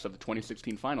redux of the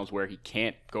 2016 finals where he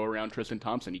can't go around Tristan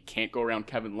Thompson, he can't go around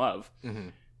Kevin Love,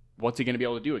 what's he going to be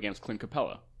able to do against Clint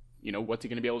Capella? What's he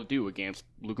going to be able to do against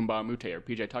Luka Mbamute or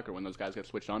PJ Tucker when those guys get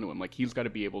switched onto him? Like, he's got to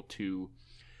be able to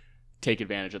take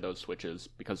advantage of those switches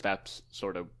because that's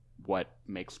sort of what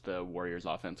makes the Warriors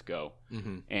offense go.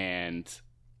 And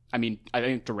I mean, I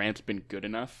think Durant's been good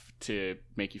enough to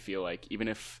make you feel like even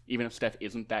if Steph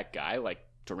isn't that guy, like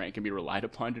Durant can be relied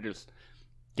upon to just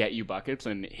get you buckets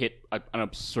and hit an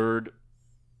absurd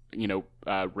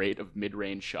rate of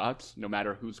mid-range shots, no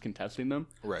matter who's contesting them.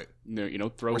 Right.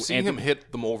 Throw. We're seeing him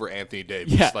hit them over Anthony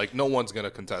Davis. Yeah. Like, no one's going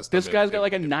to contest This him guy's got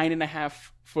like a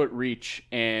 9.5-foot reach,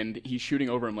 and he's shooting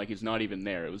over him like he's not even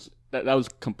there. It was that was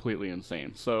completely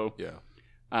insane. So,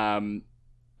 yeah.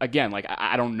 Again, like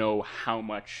I don't know how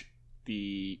much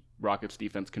the Rockets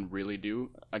defense can really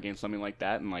do against something like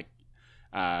that, and like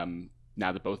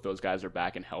now that both those guys are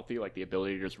back and healthy, like the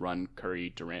ability to just run Curry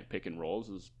Durant pick and rolls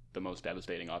is the most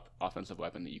devastating offensive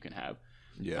weapon that you can have.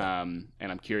 Yeah. And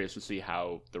I'm curious to see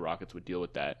how the Rockets would deal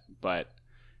with that. But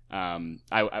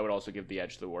I would also give the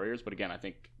edge to the Warriors. But again, I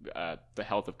think the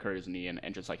health of Curry's knee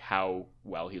and just like how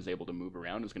well he's able to move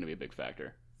around is going to be a big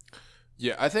factor.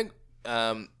 Yeah, I think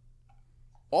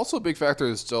also a big factor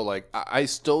is still like I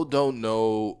still don't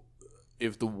know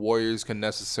if the Warriors can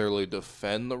necessarily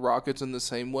defend the Rockets in the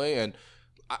same way. And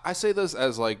I say this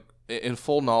as like in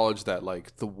full knowledge that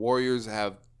like the Warriors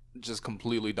have just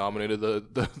completely dominated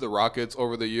the Rockets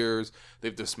over the years.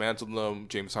 They've dismantled them.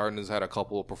 James Harden has had a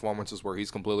couple of performances where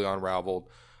he's completely unraveled.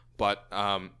 But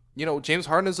James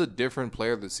Harden is a different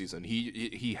player this season.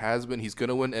 He has been. He's going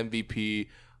to win MVP.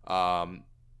 And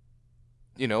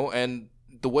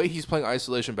the way he's playing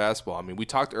isolation basketball. I mean, we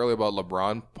talked earlier about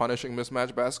LeBron punishing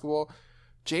mismatch basketball.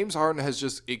 James Harden has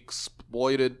just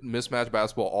exploited mismatch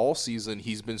basketball all season.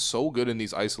 He's been so good in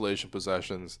these isolation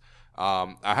possessions.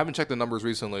 I haven't checked the numbers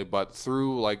recently, but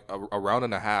through like a round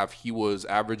and a half, he was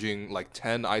averaging like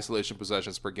 10 isolation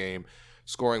possessions per game,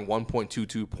 scoring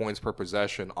 1.22 points per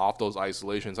possession off those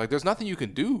isolations. Like, there's nothing you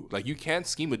can do. Like, you can't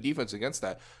scheme a defense against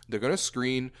that. They're going to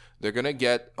screen. They're going to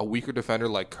get a weaker defender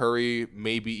like Curry,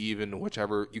 maybe even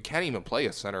whichever. You can't even play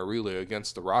a center, really,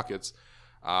 against the Rockets.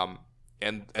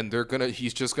 And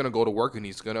he's just gonna go to work and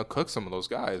he's gonna cook some of those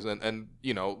guys. And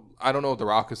I don't know if the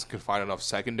Rockets can find enough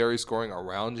secondary scoring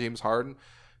around James Harden,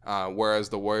 whereas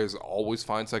the Warriors always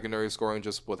find secondary scoring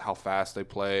just with how fast they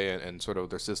play and sort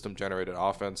of their system generated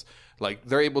offense. Like,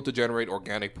 they're able to generate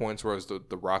organic points, whereas the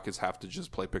Rockets have to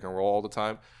just play pick and roll all the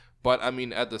time. But I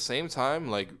mean, at the same time,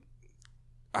 like,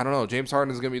 I don't know, James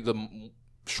Harden is gonna be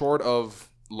short of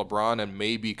LeBron and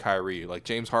maybe Kyrie. Like,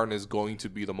 James Harden is going to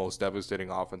be the most devastating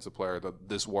offensive player that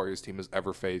this Warriors team has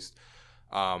ever faced.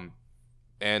 And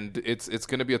it's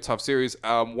going to be a tough series.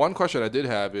 One question I did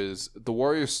have is the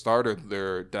Warriors started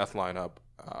their death lineup,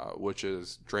 which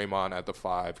is Draymond at the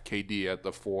 5, KD at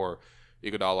the 4,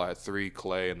 Iguodala at 3,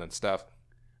 Klay, and then Steph.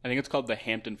 I think it's called the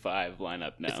Hampton 5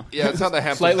 lineup now. It's not the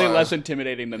Hampton Slightly 5. less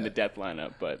intimidating than the Death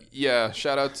lineup, but... Yeah,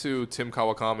 shout out to Tim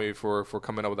Kawakami for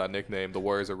coming up with that nickname. The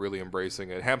Warriors are really embracing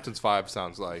it. Hampton's 5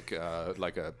 sounds like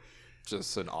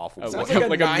just an awful...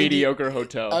 like a mediocre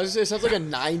hotel. I was gonna say, it sounds like a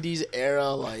 90s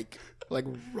era, like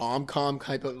rom-com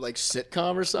type of, like,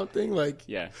 sitcom or something. Like,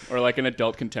 yeah, or like an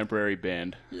adult contemporary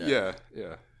band. Yeah.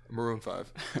 Maroon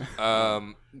 5.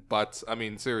 But, I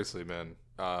mean, seriously, man.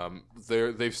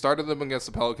 They've started them against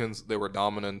the Pelicans. They were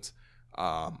dominant,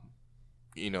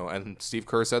 and Steve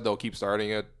Kerr said they'll keep starting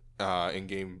it in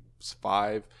Game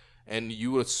 5, and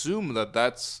you would assume that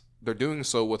they're doing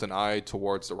so with an eye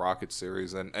towards the Rockets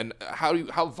series. And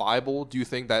how viable do you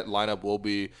think that lineup will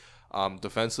be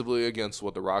defensively against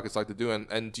what the Rockets like to do?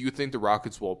 And do you think the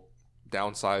Rockets will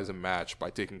downsize and match by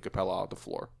taking Capella out the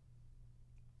floor?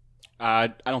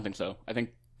 I don't think so. I think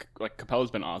like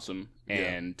Capella's been awesome,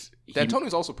 and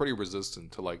D'Antoni's also pretty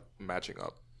resistant to like matching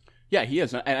up. Yeah, he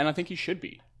is, and I think he should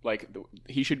be. Like,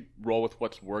 he should roll with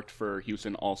what's worked for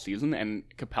Houston all season. And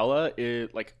Capella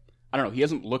is like, I don't know, he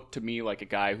hasn't looked to me like a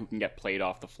guy who can get played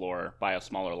off the floor by a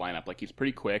smaller lineup. Like, he's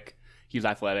pretty quick, he's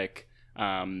athletic,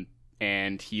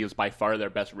 and he is by far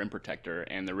their best rim protector,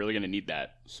 and they're really going to need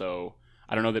that. So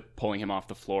I don't know that pulling him off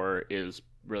the floor is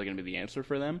really going to be the answer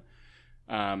for them,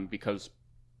 because.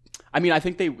 I mean, I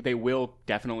think they will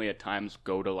definitely at times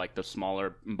go to like the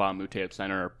smaller Mbah a Moute at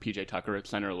center or PJ Tucker at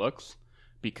center looks,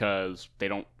 because they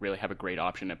don't really have a great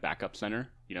option at backup center.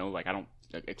 Like, I don't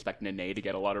expect Nene to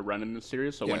get a lot of run in this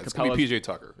series. So when Capella's PJ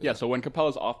Tucker. Yeah, so when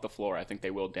Capella's off the floor, I think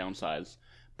they will downsize.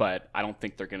 But I don't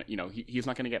think they're going to, he's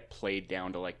not going to get played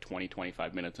down to like 20,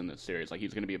 25 minutes in this series. Like,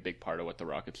 he's going to be a big part of what the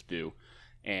Rockets do.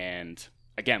 And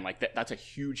again, like that's a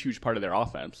huge, huge part of their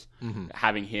offense. Mm-hmm.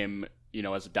 Having him,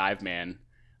 as a dive man,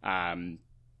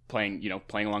 playing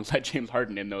alongside James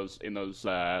Harden in those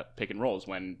pick and rolls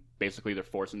when basically they're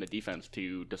forcing the defense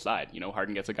to decide.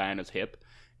 Harden gets a guy on his hip,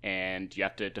 and you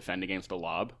have to defend against the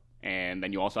lob, and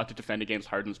then you also have to defend against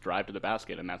Harden's drive to the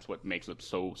basket, and that's what makes it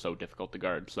so difficult to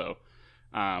guard. So,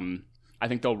 I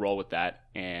think they'll roll with that,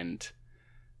 and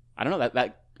I don't know,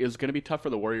 that is going to be tough for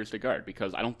the Warriors to guard,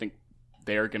 because I don't think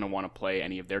they're going to want to play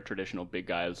any of their traditional big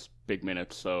guys big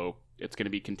minutes. So it's going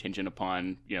to be contingent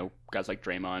upon, guys like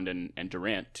Draymond and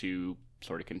Durant to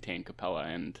sort of contain Capella,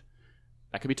 and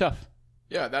that could be tough.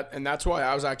 Yeah, that's why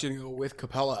I was actually going to go with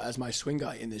Capella as my swing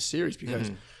guy in this series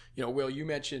because, Will, you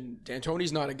mentioned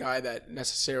D'Antoni's not a guy that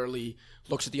necessarily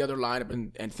looks at the other lineup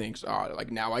and thinks,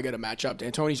 now I got to match up.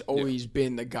 D'Antoni's always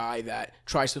been the guy that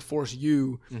tries to force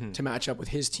you to match up with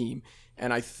his team.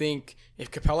 And I think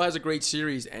if Capella has a great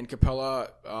series and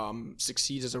Capella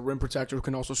succeeds as a rim protector who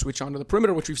can also switch onto the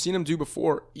perimeter, which we've seen him do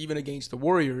before, even against the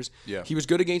Warriors, he was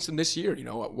good against them this year,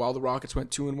 while the Rockets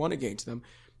went 2-1 against them.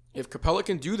 If Capella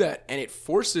can do that and it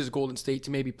forces Golden State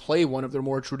to maybe play one of their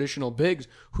more traditional bigs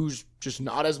who's just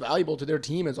not as valuable to their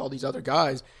team as all these other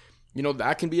guys,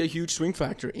 that can be a huge swing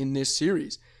factor in this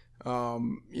series.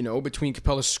 Between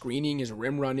Capella's screening, his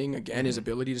rim running, again, his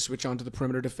ability to switch onto the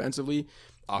perimeter defensively.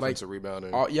 Offensive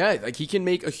rebounding. He can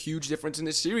make a huge difference in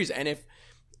this series. And if,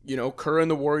 Kerr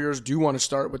and the Warriors do want to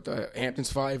start with the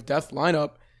Hamptons 5 death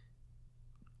lineup,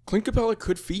 Clint Capella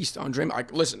could feast on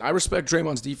Draymond. Listen, I respect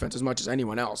Draymond's defense as much as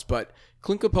anyone else, but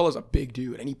Clint Capella's a big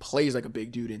dude, and he plays like a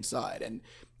big dude inside. And,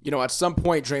 at some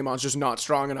point, Draymond's just not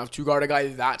strong enough to guard a guy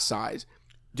that size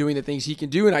doing the things he can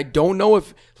do. And I don't know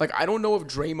if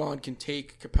Draymond can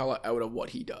take Capella out of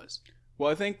what he does. Well,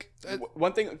 I think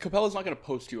one thing, Capella's not going to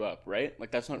post you up, right?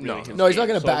 Like, that's not really his No, he's game. not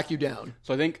going to back you down.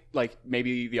 So I think,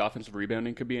 maybe the offensive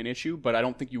rebounding could be an issue, but I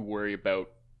don't think you worry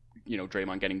about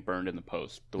Draymond getting burned in the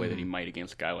post the way that he might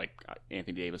against a guy like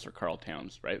Anthony Davis or Karl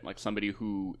Towns, right? Like somebody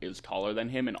who is taller than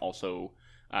him and also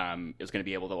is going to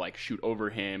be able to shoot over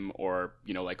him or,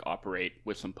 operate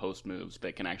with some post moves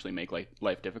that can actually make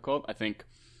life difficult. I think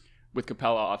with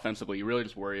Capella offensively, you really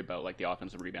just worry about the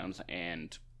offensive rebounds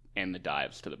and the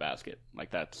dives to the basket.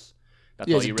 That's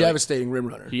he's a devastating rim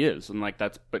runner. He is, and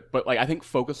but I think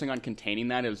focusing on containing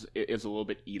that is a little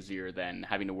bit easier than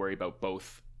having to worry about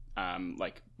both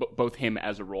him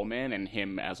as a roll man and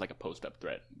him as a post-up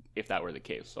threat, if that were the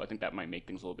case. So I think that might make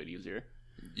things a little bit easier.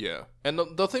 Yeah. And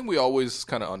the thing we always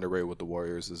kind of underrate with the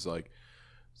Warriors is,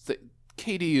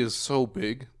 KD is so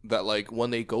big that,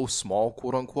 when they go small,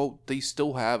 quote-unquote, they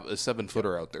still have a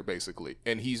 7-footer out there, basically.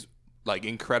 And he's,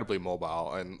 incredibly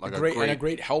mobile and, a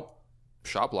great help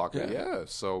shot blocker. Yeah.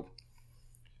 So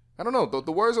I don't know.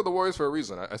 The Warriors are the Warriors for a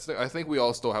reason. I think we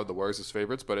all still have the Warriors as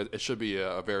favorites, but it should be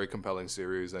a very compelling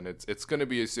series, and it's going to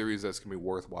be a series that's going to be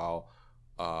worthwhile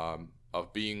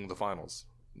of being the finals.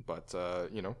 But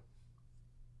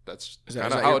that's is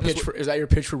that your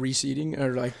pitch for reseeding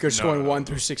or just going 1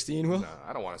 through 16? Will? No,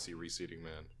 I don't want to see reseeding,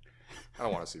 man. I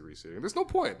don't want to see reseeding. There's no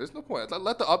point.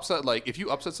 Let the upset, if you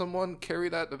upset someone, carry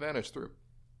that advantage through.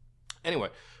 Anyway,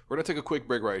 we're going to take a quick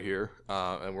break right here,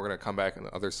 and we're going to come back on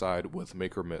the other side with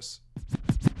Make or Miss.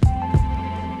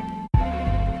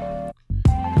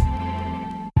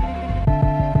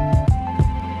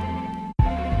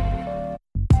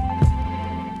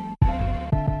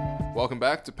 Welcome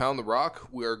back to Pound the Rock.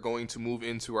 We are going to move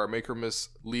into our Make or Miss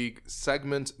League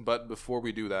segment, but before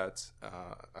we do that,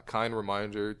 a kind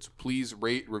reminder to please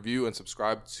rate, review, and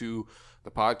subscribe to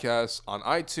the podcast on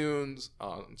iTunes,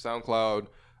 on SoundCloud,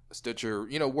 Stitcher,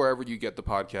 wherever you get the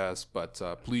podcast, but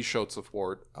please show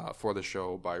support for the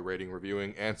show by rating,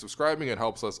 reviewing, and subscribing. It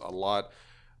helps us a lot.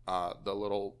 The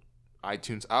little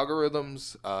iTunes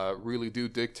algorithms really do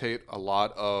dictate a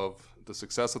lot of the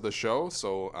success of the show.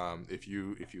 So if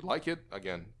you like it,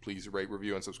 again, please rate,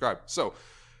 review, and subscribe. So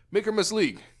Make or Miss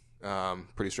League,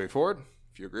 pretty straightforward.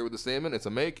 If you agree with the statement, it's a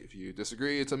make. If you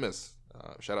disagree, it's a miss.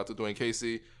 Shout out to Dwayne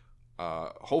Casey.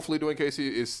 Hopefully Dwayne Casey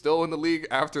is still in the league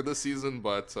after this season,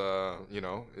 but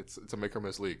it's a make or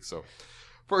miss league. So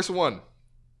first one,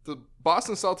 the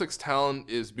Boston Celtics talent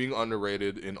is being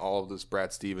underrated in all of this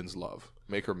Brad Stevens love.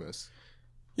 Make or miss?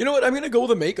 You know what? I'm going to go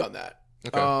with a make on that.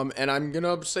 Okay. And I'm going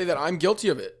to say that I'm guilty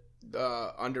of it,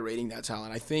 underrating that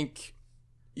talent. I think,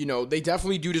 they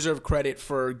definitely do deserve credit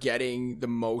for getting the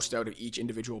most out of each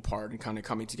individual part and kind of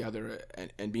coming together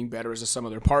and being better as a sum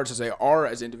of their parts as they are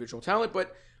as individual talent.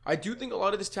 But I do think a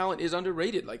lot of this talent is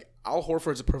underrated. Al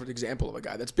Horford's a perfect example of a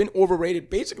guy that's been overrated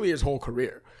basically his whole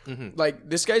career. Mm-hmm.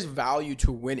 This guy's value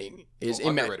to winning is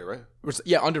underrated, right?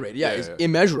 Yeah, underrated. Yeah, is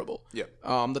immeasurable. Yeah.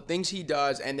 The things he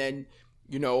does, and then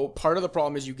part of the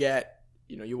problem is you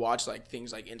watch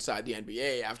things like Inside the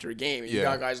NBA after a game, and you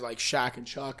got guys like Shaq and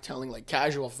Chuck telling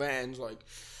casual fans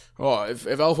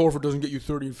if Al Horford doesn't get you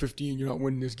 30 and 15, you're not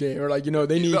winning this game. Or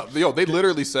they need. They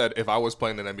literally said if I was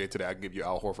playing in the NBA today, I can give you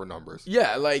Al Horford numbers.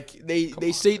 Yeah,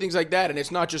 they say things like that, and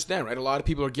it's not just them, right? A lot of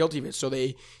people are guilty of it, so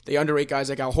they underrate guys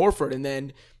like Al Horford, and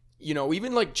then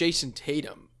even Jason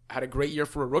Tatum had a great year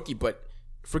for a rookie, but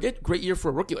forget great year for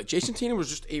a rookie. Jason Tatum was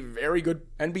just a very good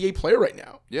NBA player right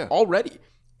now. Yeah, already.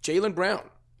 Jaylen Brown,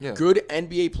 Good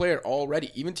NBA player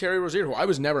already. Even Terry Rozier, who I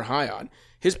was never high on,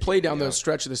 his play down the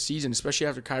stretch of the season, especially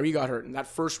after Kyrie got hurt in that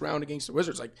first round against the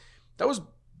Wizards, like that was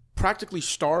practically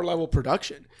star level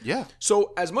production. Yeah.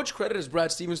 So as much credit as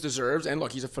Brad Stevens deserves, and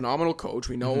look, he's a phenomenal coach.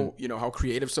 We know, how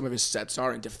creative some of his sets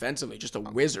are, and defensively, just a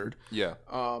wizard. Yeah.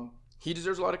 He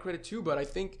deserves a lot of credit too. But I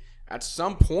think at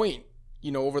some point,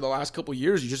 over the last couple of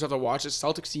years, you just have to watch this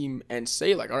Celtics team and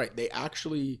say, like, all right,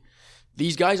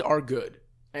 these guys are good.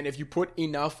 And if you put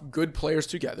enough good players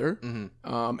together,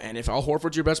 and if Al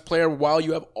Horford's your best player while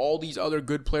you have all these other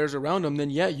good players around him, then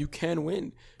you can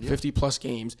win 50-plus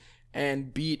games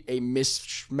and beat a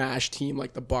mishmash team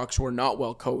like the Bucks, who are not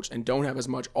well coached and don't have as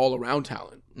much all-around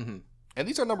talent. And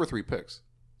these are number 3 picks.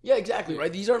 Yeah, exactly,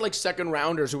 right? These aren't like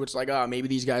second-rounders who it's like, maybe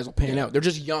these guys will pan out. They're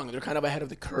just young. They're kind of ahead of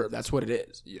the curve. That's what it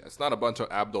is. Yeah, it's not a bunch of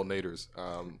Abdul Naders.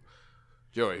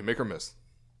 Joey, make or miss?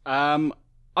 I'll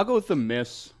go with the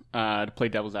miss. To play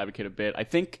devil's advocate a bit, I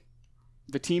think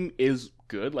the team is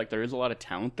good. Like, there is a lot of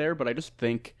talent there, but I just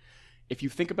think if you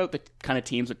think about the kind of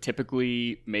teams that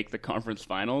typically make the conference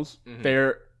finals,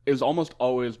 there is almost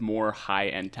always more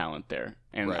high-end talent there.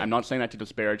 And I'm not saying that to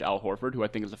disparage Al Horford, who I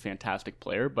think is a fantastic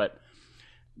player, but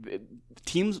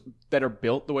teams that are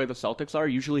built the way the Celtics are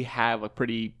usually have a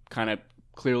pretty kind of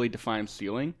clearly defined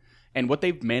ceiling. And what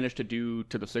they've managed to do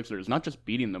to the Sixers, not just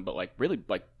beating them, but really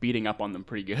beating up on them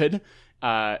pretty good,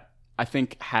 I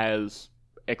think has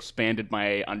expanded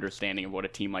my understanding of what a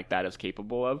team like that is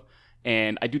capable of.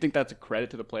 And I do think that's a credit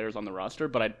to the players on the roster,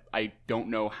 but I don't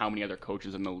know how many other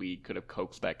coaches in the league could have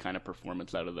coaxed that kind of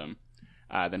performance out of them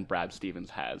than Brad Stevens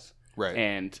has. Right.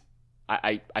 And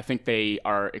I think they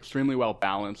are extremely well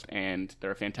balanced, and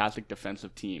they're a fantastic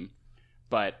defensive team.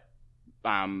 But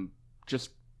just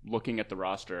looking at the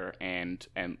roster and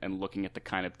looking at the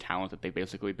kind of talent that they've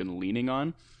basically been leaning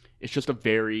on, it's just a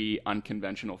very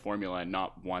unconventional formula and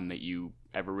not one that you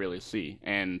ever really see.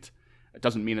 And it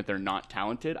doesn't mean that they're not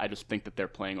talented. I just think that they're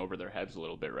playing over their heads a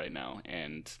little bit right now.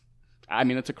 And I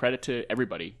mean, it's a credit to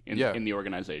everybody in the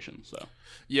organization. So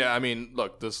yeah, I mean,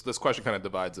 look, this question kind of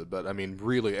divides it, but I mean,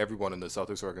 really, everyone in the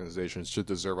Celtics organization should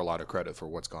deserve a lot of credit for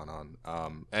what's gone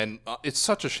on. And it's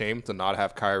such a shame to not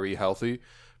have Kyrie healthy,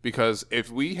 because if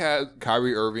we had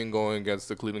Kyrie Irving going against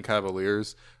the Cleveland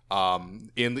Cavaliers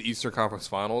in the Eastern Conference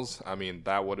Finals, I mean,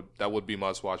 that would be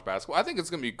must-watch basketball. I think it's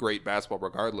going to be great basketball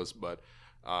regardless, but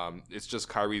it's just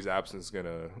Kyrie's absence going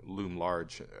to loom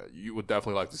large. You would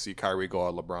definitely like to see Kyrie go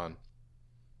at LeBron.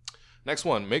 Next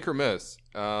one, make or miss.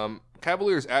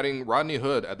 Cavaliers adding Rodney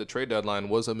Hood at the trade deadline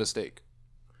was a mistake.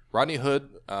 Rodney Hood,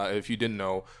 if you didn't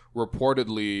know,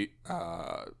 reportedly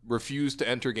refused to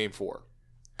enter Game 4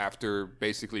 after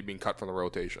basically being cut from the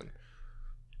rotation.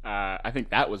 I think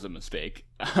that was a mistake.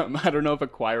 I don't know if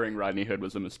acquiring Rodney Hood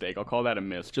was a mistake. I'll call that a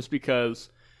miss, just because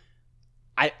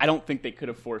I don't think they could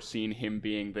have foreseen him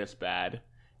being this bad.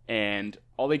 And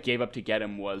all they gave up to get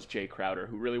him was Jay Crowder,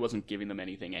 who really wasn't giving them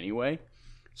anything anyway.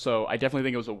 So I definitely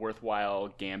think it was a worthwhile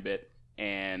gambit,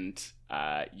 and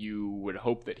you would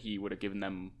hope that he would have given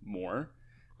them more.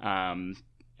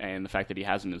 And the fact that he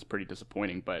hasn't is pretty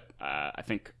disappointing, but I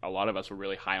think a lot of us were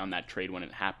really high on that trade when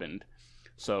it happened.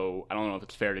 So I don't know if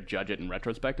it's fair to judge it in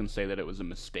retrospect and say that it was a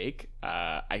mistake.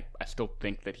 I still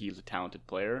think that he's a talented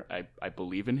player. I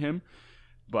believe in him,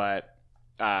 but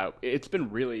it's been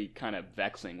really kind of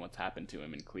vexing what's happened to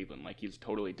him in Cleveland. Like, he's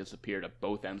totally disappeared at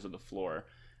both ends of the floor.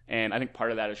 And I think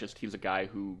part of that is just he's a guy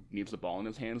who needs the ball in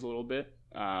his hands a little bit.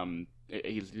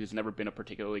 He's never been a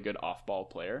particularly good off-ball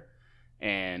player.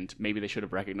 And maybe they should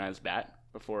have recognized that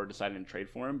before deciding to trade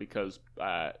for him, because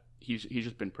he's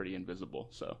just been pretty invisible.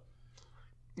 So,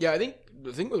 yeah, I think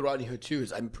the thing with Rodney Hood too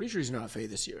is I'm pretty sure he's an RFA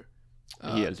this year.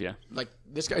 He is, yeah. Like,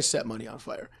 this guy set money on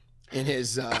fire in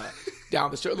his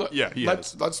down the street. Look, yeah,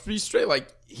 let's be straight. Like,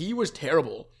 he was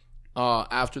terrible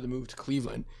after the move to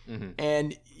Cleveland,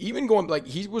 and even going, like,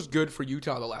 he was good for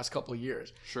Utah the last couple of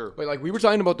years. Sure, but like, we were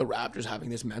talking about the Raptors having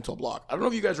this mental block. I don't know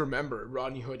if you guys remember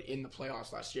Rodney Hood in the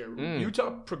playoffs last year.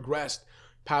 Utah progressed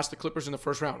past the Clippers in the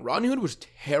first round. Rodney Hood was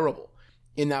terrible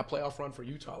in that playoff run for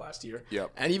Utah last year.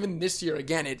 Yep. And even this year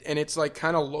again, it's like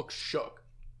kind of looks shook.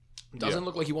 Doesn't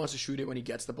look like he wants to shoot it when he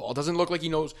gets the ball. Doesn't look like he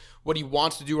knows what he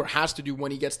wants to do or has to do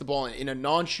when he gets the ball in a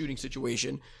non-shooting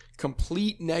situation.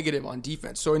 Complete negative on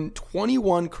defense. So in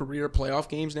 21 career playoff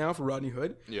games now for Rodney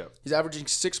Hood, he's averaging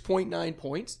 6.9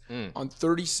 points on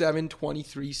 37,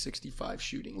 23, 65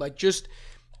 shooting. Like, just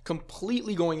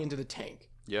completely going into the tank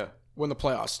when the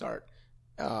playoffs start.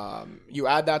 You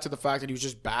add that to the fact that he was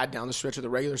just bad down the stretch of the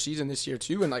regular season this year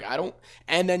too,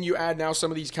 and then you add now some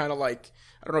of these kind of, like,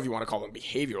 I don't know if you want to call them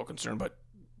behavioral concern, but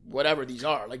whatever these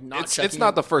are. Like not checking. It's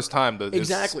not the first time that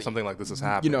Exactly. something like this has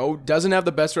happened. Doesn't have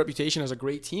the best reputation as a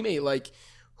great teammate. Like,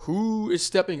 who is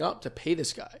stepping up to pay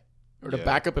this guy or to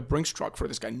back up a Brinks truck for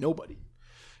this guy? Nobody.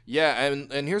 Yeah,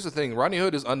 and here's the thing: Rodney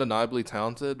Hood is undeniably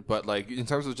talented, but like in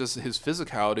terms of just his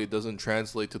physicality, it doesn't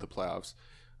translate to the playoffs,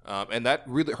 and that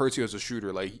really hurts you as a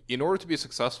shooter. Like, in order to be a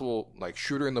successful like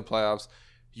shooter in the playoffs,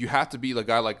 you have to be the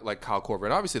guy like Kyle Korver.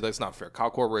 And obviously, that's not fair.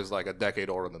 Kyle Korver is like a decade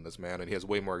older than this man, and he has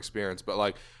way more experience. But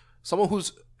like someone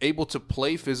who's able to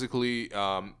play physically,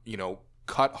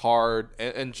 cut hard,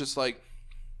 and just like,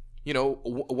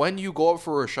 when you go up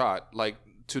for a shot, like,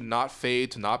 to not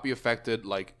fade, to not be affected,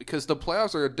 like, because the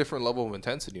playoffs are a different level of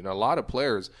intensity. A lot of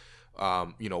players,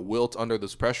 wilt under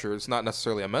this pressure. It's not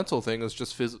necessarily a mental thing. It's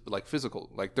just physical.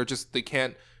 Like, they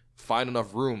can't find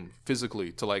enough room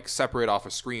physically to like separate off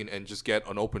a screen and just get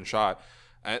an open shot.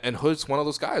 And Hood's one of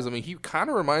those guys. I mean, he kind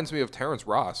of reminds me of Terrence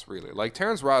Ross, really. Like,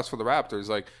 Terrence Ross for the Raptors,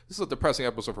 like, this is a depressing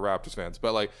episode for Raptors fans,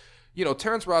 but like,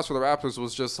 Terrence Ross for the Raptors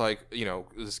was just like,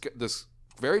 this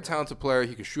very talented player.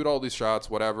 He could shoot all these shots,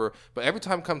 whatever. But every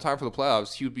time for the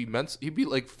playoffs, he'd be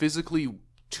like physically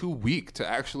too weak to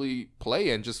actually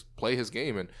play and just play his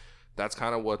game. And that's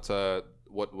kind of what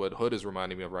Hood is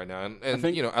reminding me of right now. And I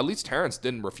think, at least Terrence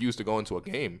didn't refuse to go into a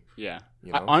game. Yeah.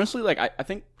 Honestly, like, I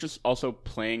think just also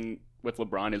playing with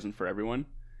LeBron isn't for everyone.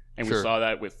 And we saw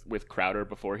that with Crowder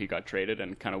before he got traded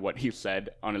and kind of what he said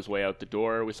on his way out the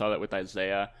door. We saw that with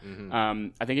Isaiah. Mm-hmm.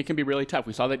 I think it can be really tough.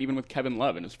 We saw that even with Kevin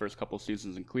Love in his first couple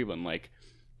seasons in Cleveland. Like,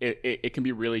 it can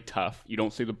be really tough. You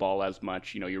don't see the ball as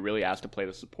much. You're really asked to play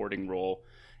the supporting role.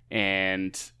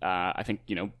 And I think,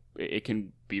 it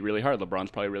can be really hard.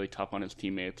 LeBron's probably really tough on his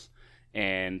teammates.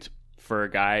 And for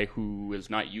a guy who is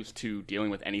not used to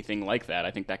dealing with anything like that, I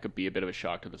think that could be a bit of a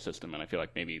shock to the system, and I feel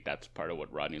like maybe that's part of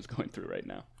what Rodney's going through right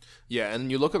now. Yeah,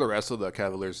 and you look at the rest of the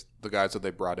Cavaliers, the guys that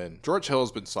they brought in. George Hill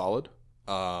has been solid,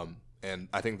 and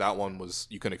I think that one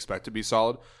you can expect to be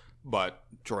solid, but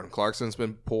Jordan Clarkson's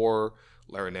been poor,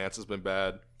 Larry Nance has been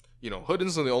bad. Hood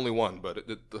isn't the only one, but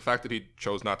the fact that he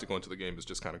chose not to go into the game is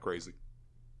just kind of crazy.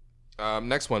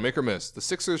 Next one, make or miss. The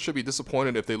Sixers should be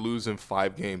disappointed if they lose in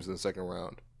 5 games in the second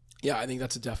round. Yeah, I think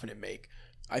that's a definite make.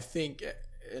 I think,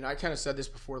 and I kind of said this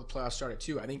before the playoffs started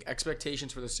too, I think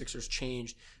expectations for the Sixers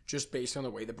changed just based on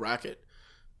the way the bracket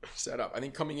set up. I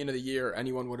think coming into the year,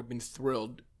 anyone would have been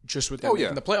thrilled just with them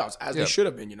making the playoffs, as they should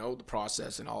have been, the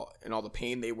process and all the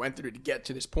pain they went through to get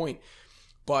to this point.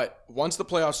 But once the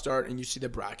playoffs start and you see the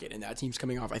bracket and that team's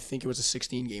coming off, I think it was a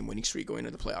 16-game winning streak going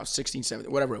into the playoffs, 16,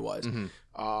 17, whatever it was.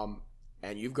 Mm-hmm.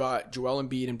 And you've got Joel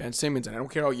Embiid and Ben Simmons, and I don't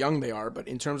care how young they are, but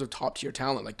in terms of top-tier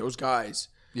talent, like those guys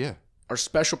are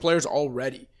special players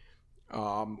already.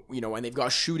 And they've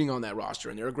got shooting on that roster,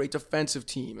 and they're a great defensive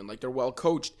team, and like they're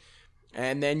well-coached.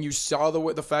 And then you saw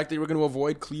the fact that they were going to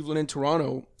avoid Cleveland and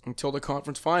Toronto until the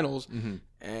conference finals,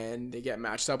 and they get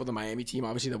matched up with a Miami team,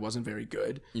 obviously, that wasn't very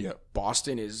good. Yeah.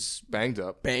 Boston is banged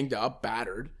up,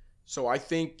 battered. So I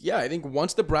think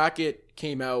once the bracket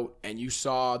came out and you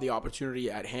saw the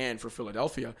opportunity at hand for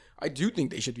Philadelphia, I do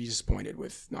think they should be disappointed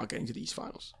with not getting to these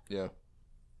finals. Yeah.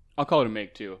 I'll call it a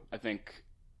make too. I think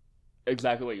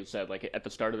exactly what you said. Like at the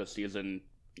start of the season,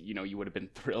 you would have been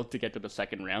thrilled to get to the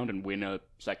second round and win a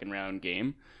second round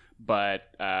game.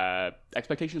 But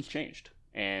expectations changed.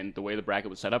 And the way the bracket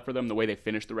was set up for them, the way they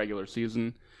finished the regular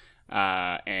season,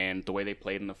 and the way they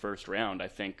played in the first round, I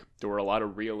think there were a lot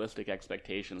of realistic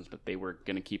expectations that they were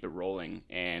going to keep it rolling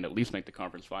and at least make the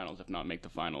conference finals, if not make the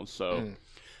finals. So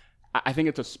I think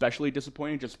it's especially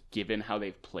disappointing just given how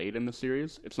they've played in the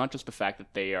series. It's not just the fact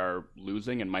that they are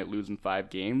losing and might lose in 5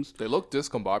 games. They look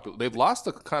discombobulated. They've lost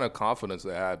the kind of confidence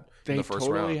they had in the first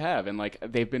round. They totally have. And like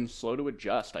they've been slow to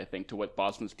adjust, I think, to what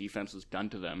Boston's defense has done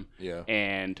to them. Yeah.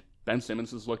 And Ben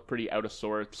Simmons has looked pretty out of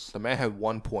sorts. The man had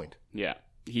 1 point. Yeah.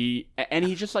 He's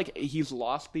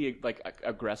lost the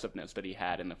aggressiveness that he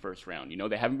had in the first round.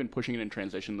 They haven't been pushing it in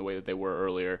transition the way that they were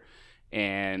earlier,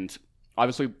 and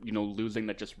obviously losing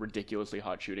that just ridiculously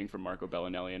hot shooting from Marco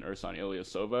Bellinelli and Ersan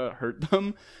Ilyasova hurt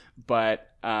them. But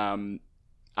I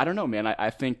don't know, man. I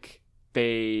think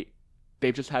they've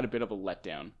just had a bit of a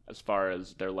letdown as far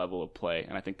as their level of play,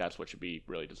 and I think that's what should be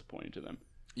really disappointing to them.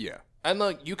 Yeah,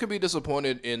 and you could be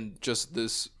disappointed in just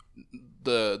this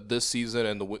season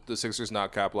and the Sixers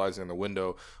not capitalizing on the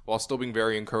window, while still being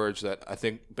very encouraged that I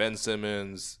think Ben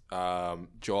Simmons,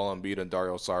 Joel Embiid, and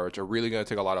Dario Saric are really going to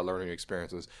take a lot of learning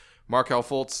experiences. Markelle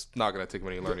Fultz not going to take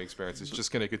many learning experiences;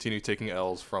 just going to continue taking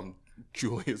L's from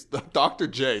Julius. Dr.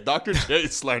 J. Dr. J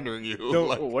is slandering you. No,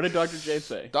 what did Dr. J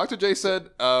say? Dr. J said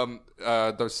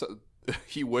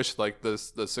he wished like the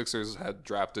Sixers had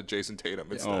drafted Jason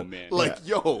Tatum instead. Oh, man. Like,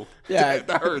 yo, Yeah.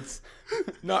 that hurts.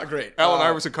 Not great. Allen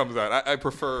Iverson comes out. I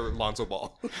prefer Lonzo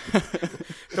Ball.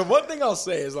 The one thing I'll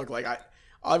say is, look, like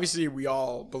obviously we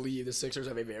all believe the Sixers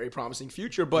have a very promising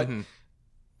future, but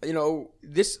you know,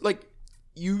 this, like,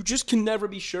 you just can never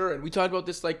be sure. And we talked about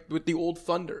this like with the old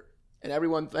Thunder. And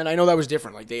everyone, and I know that was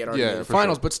different. Like, they had already made the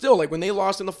finals, but still, like, when they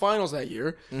lost in the finals that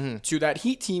year to that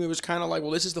Heat team, it was kind of like,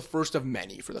 well, this is the first of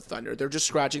many for the Thunder. They're just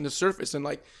scratching the surface. And,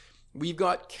 like, we've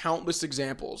got countless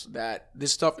examples that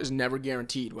this stuff is never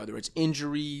guaranteed, whether it's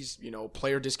injuries, you know,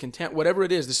 player discontent, whatever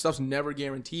it is, this stuff's never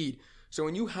guaranteed. So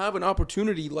when you have an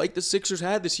opportunity like the Sixers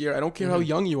had this year, I don't care how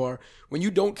young you are, when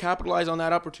you don't capitalize on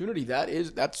that opportunity,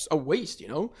 that's a waste, you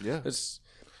know? Yeah.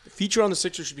 The feature on the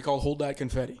Sixers should be called Hold That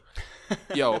Confetti.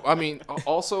 Yo, I mean,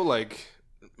 also, like,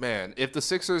 man, if the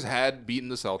Sixers had beaten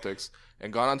the Celtics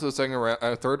and gone on to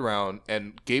the third round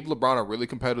and gave LeBron a really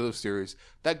competitive series,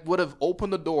 that would have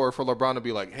opened the door for LeBron to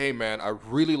be like, hey, man, I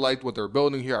really liked what they're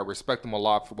building here. I respect them a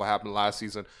lot for what happened last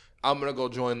season. I'm going to go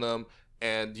join them,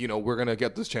 and, you know, we're going to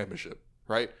get this championship,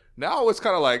 right? Now it's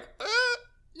kind of like,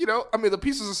 you know, I mean, the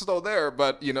pieces are still there,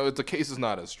 but, you know, the case is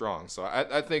not as strong. So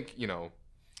I think, you know,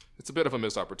 it's a bit of a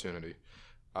missed opportunity.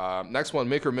 Next one,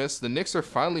 make or miss. The Knicks are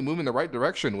finally moving the right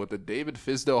direction with the David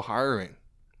Fizdale hiring.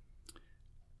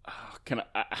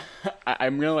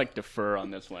 I'm gonna like defer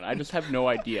on this one. I just have no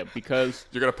idea because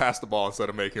You're gonna pass the ball instead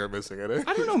of making or missing it. Eh?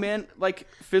 I don't know, man. Like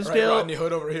All right, Fizdale. Rodney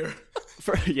Hood over here.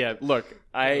 Look,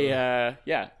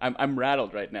 I'm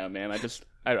rattled right now, man.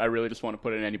 I really just want to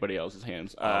put it in anybody else's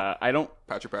hands. I don't.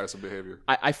 Patrick Patterson behavior.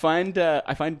 I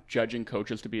find judging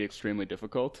coaches to be extremely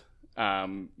difficult.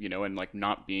 You know, and like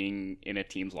not being in a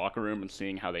team's locker room and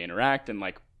seeing how they interact and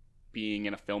like being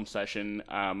in a film session.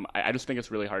 I just think it's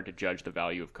really hard to judge the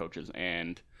value of coaches.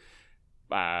 And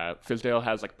Fizdale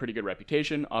has like pretty good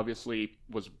reputation. Obviously,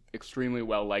 was extremely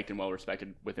well liked and well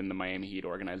respected within the Miami Heat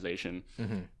organization.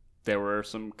 There were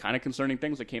some kind of concerning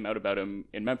things that came out about him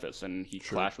in Memphis, and he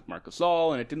clashed with Marc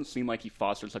Gasol, and it didn't seem like he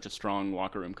fostered such a strong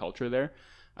locker room culture there.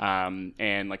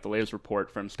 And like the latest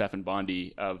report from Stephen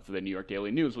Bondi of the New York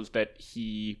Daily News was that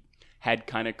he had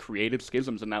kind of created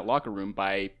schisms in that locker room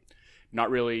by not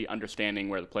really understanding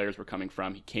where the players were coming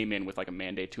from. He came in with like a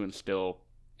mandate to instill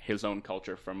his own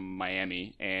culture from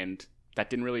Miami, and that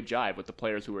didn't really jive with the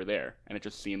players who were there. And it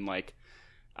just seemed like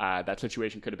that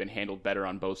situation could have been handled better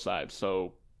on both sides.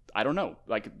 So I don't know.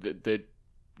 Like the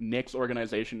Knicks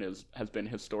organization has been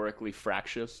historically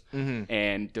fractious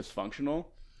and dysfunctional.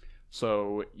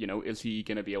 So, you know, is he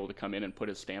going to be able to come in and put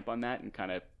his stamp on that and kind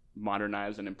of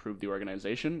modernize and improve the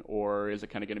organization? Or is it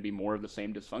kind of going to be more of the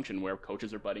same dysfunction where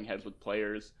coaches are butting heads with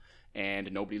players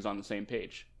and nobody's on the same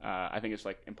page? I think it's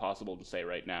like impossible to say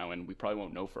right now, and we probably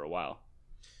won't know for a while.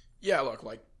 Yeah, look,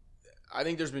 like, I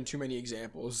think there's been too many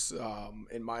examples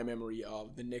in my memory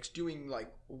of the Knicks doing like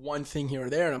one thing here or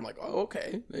there, and I'm like, oh,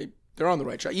 okay, they're on the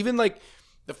right track. Even like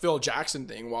the Phil Jackson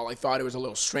thing, while I thought it was a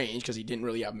little strange because he didn't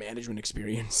really have management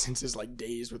experience since his like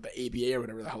days with the ABA or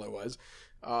whatever the hell it was,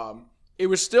 it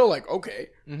was still like, okay,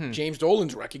 James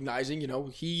Dolan's recognizing, you know,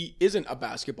 he isn't a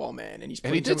basketball man, and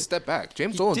he did step back.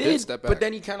 James Dolan did step back, but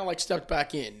then he kind of like stepped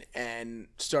back in and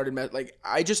started like,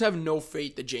 I just have no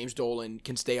faith that James Dolan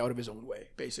can stay out of his own way,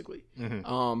 basically.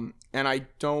 And I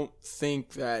don't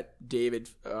think that David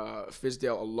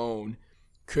Fizdale alone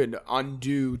could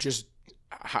undo just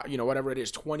how, you know, whatever it is,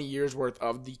 20 years worth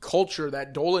of the culture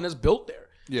that Dolan has built there.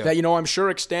 Yeah. That, you know, I'm sure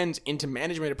extends into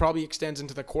management. It probably extends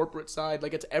into the corporate side.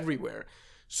 Like, it's everywhere.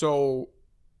 So,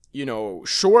 you know,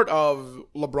 short of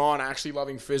LeBron actually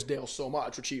loving Fizdale so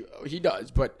much, which he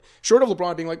does, but short of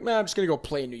LeBron being like, man, I'm just going to go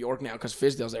play in New York now because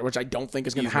Fizdale's there, which I don't think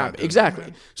is going to happen.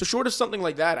 Exactly. So short of something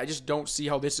like that, I just don't see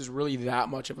how this is really that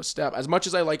much of a step. As much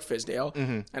as I like Fizdale,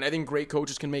 and I think great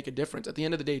coaches can make a difference, at the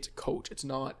end of the day, it's a coach. It's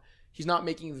not... He's not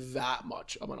making that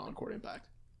much of an on-court impact.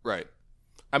 Right.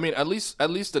 I mean, at least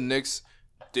the Knicks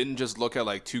didn't just look at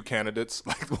like two candidates,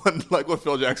 like what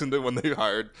Phil Jackson did when they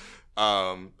hired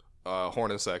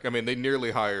Hornacek. I mean, they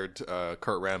nearly hired Kurt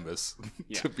Rambis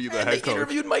to be the head coach. They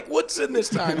interviewed Mike Woodson this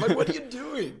time. Like, what are you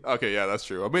doing? Okay, yeah, that's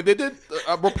true. I mean, they did.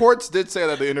 Reports did say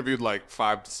that they interviewed like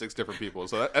 5 to 6 different people,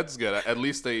 so that's good. At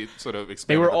least they sort of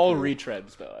expanded. They were all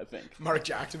retreads, though. I think Mark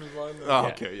Jackson was one. Oh,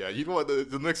 okay, yeah. You know what?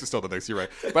 The Knicks is still the Knicks. You're right,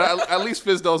 but at least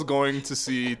Fizdale's going to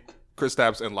see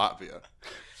Kristaps in Latvia.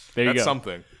 There you go. That's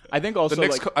something. I think also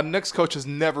a Knicks coach has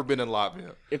never been in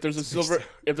Latvia. If there's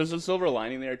a silver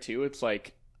lining there too, it's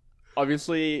like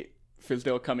obviously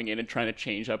Fizdale coming in and trying to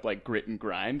change up like grit and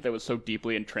grind that was so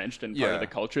deeply entrenched and part Yeah. of the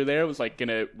culture there was like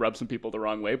gonna rub some people the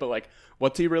wrong way. But like,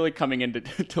 what's he really coming in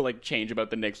to like change about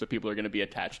the Knicks that people are gonna be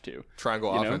attached to?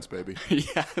 Triangle You know? offense, baby.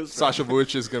 Yeah, Sasha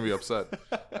Vujic is going to be upset.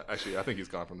 Actually, I think he's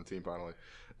gone from the team finally.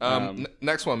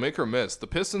 Next one, make or miss. The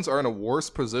Pistons are in a worse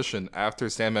position after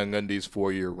Sam Van Gundy's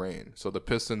 4-year reign. So the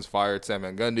Pistons fired Sam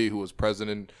Van Gundy, who was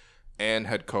president and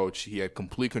head coach. He had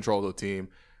complete control of the team.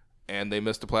 And they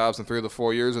missed the playoffs in 3 of the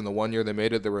 4 years. And the 1 year they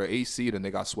made it, they were an 8 seed and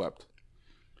they got swept.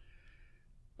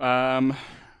 I'm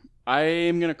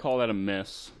gonna call that a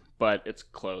miss, but it's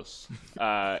close.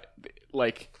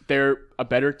 Like they're a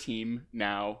better team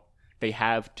now. They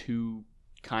have 2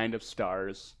 kind of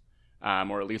stars,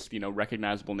 or at least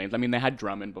recognizable names. I mean, they had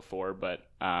Drummond before, but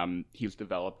he's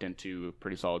developed into a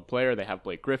pretty solid player. They have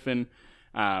Blake Griffin.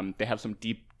 They have some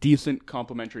decent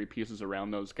complementary pieces around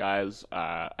those guys.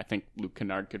 I think Luke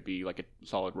Kennard could be like a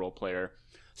solid role player.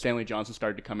 Stanley Johnson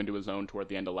started to come into his own toward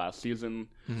the end of last season.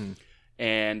 Mm-hmm.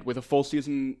 And with a full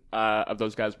season of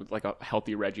those guys with like a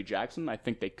healthy Reggie Jackson, I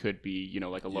think they could be,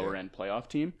 like a lower end playoff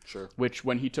team. Sure. Which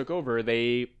when he took over,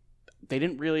 they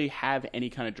didn't really have any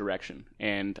kind of direction.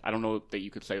 And I don't know that you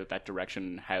could say that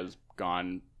direction has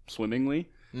gone swimmingly.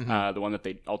 Mm-hmm. The one that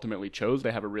they ultimately chose,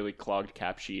 they have a really clogged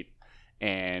cap sheet.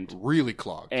 And really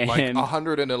clogged, like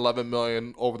 111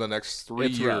 million over the next 3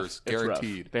 years,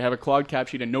 guaranteed. They have a clogged cap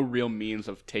sheet and no real means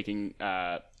of taking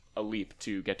a leap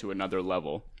to get to another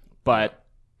level. But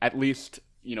at least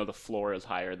the floor is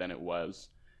higher than it was,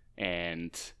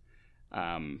 and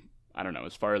I don't know.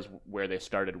 As far as where they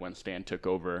started when Stan took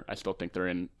over, I still think they're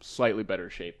in slightly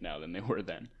better shape now than they were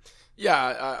then.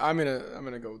 Yeah, I'm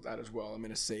gonna go with that as well. I'm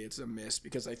gonna say it's a miss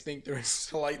because I think they're in a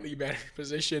slightly better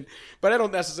position, but I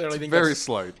don't necessarily think very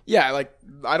slight. Yeah, like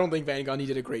I don't think Van Gundy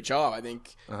did a great job. I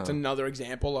think it's another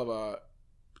example of a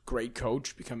great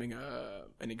coach becoming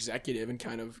an executive and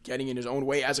kind of getting in his own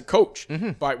way as a coach.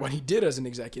 Mm-hmm. But what he did as an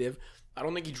executive, I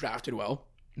don't think he drafted well.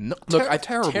 No, look,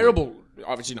 terrible.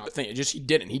 Obviously not thing. It just he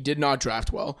didn't. He did not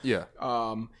draft well. Yeah.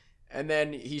 And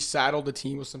then he saddled the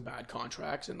team with some bad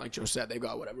contracts. And like Joe said, they've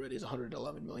got whatever it is,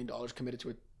 $111 million committed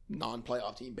to a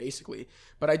non-playoff team, basically.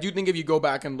 But I do think if you go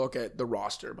back and look at the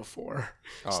roster before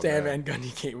Stan Van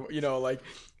Gundy came, like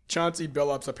Chauncey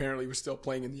Billups apparently was still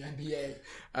playing in the NBA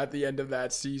at the end of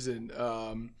that season.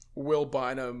 Will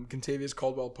Bynum, Contavious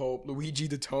Caldwell-Pope, Luigi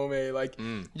Datome,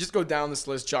 you just go down this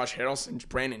list, Josh Harrelson,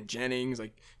 Brandon Jennings,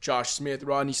 like Josh Smith,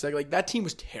 Rodney Stegg, like that team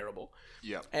was terrible.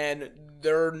 Yeah. And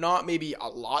they're not maybe a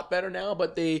lot better now,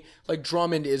 but they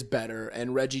Drummond is better,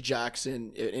 and Reggie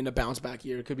Jackson in a bounce back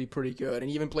year could be pretty good.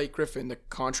 And even Blake Griffin, the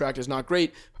contract is not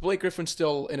great, but Blake Griffin's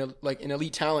still an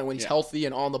elite talent when he's healthy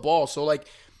and on the ball. So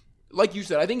like you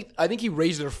said, I think he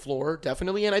raised their floor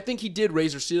definitely, and I think he did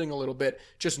raise their ceiling a little bit,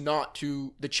 just not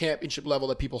to the championship level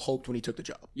that people hoped when he took the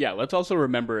job. Yeah, let's also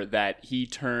remember that he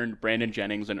turned Brandon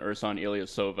Jennings and Ersan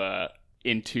Ilyasova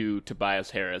into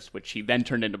Tobias Harris, which he then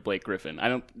turned into Blake Griffin.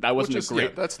 That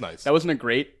wasn't that's nice. That wasn't a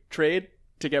great trade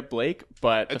to get Blake,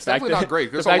 but it's definitely not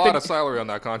great. There's a lot of salary on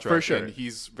that contract, for sure. And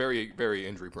he's very, very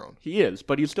injury prone. He is,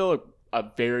 but he's still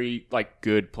a very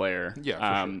good player. Yeah,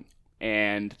 for sure.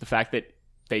 And the fact that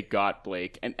they got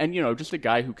Blake and just a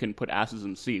guy who can put asses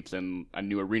in seats in a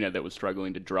new arena that was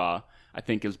struggling to draw, I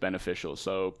think is beneficial.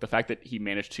 So the fact that he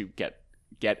managed to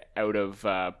get out of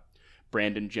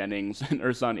Brandon Jennings and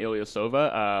Ersan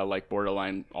Ilyasova,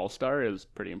 borderline all-star, is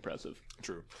pretty impressive.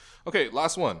 True. Okay,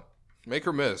 last one. Make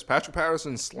or miss. Patrick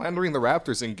Patterson slandering the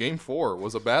Raptors in Game 4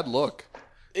 was a bad look.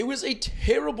 It was a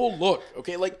terrible look.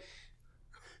 Okay,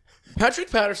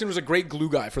 Patrick Patterson was a great glue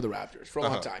guy for the Raptors for a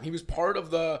long time. He was part of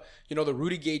the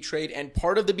Rudy Gay trade and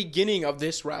part of the beginning of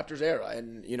this Raptors era,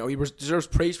 and he deserves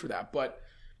praise for that. But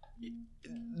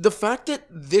the fact that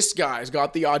this guy's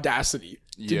got the audacity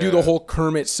to do the whole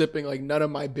Kermit sipping none of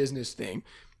my business thing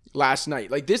last night,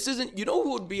 this isn't,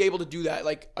 who would be able to do that?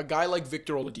 A guy like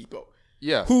Victor Oladipo.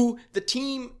 Yeah. Who the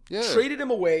team traded him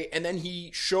away, and then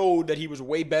he showed that he was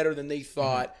way better than they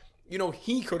thought.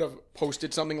 He could have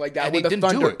posted something like that when the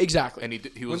Thunder. Do it. Exactly. And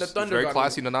he was very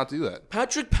classy to not do that.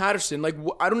 Patrick Patterson,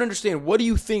 I don't understand. What do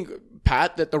you think,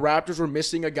 Pat, that the Raptors were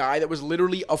missing a guy that was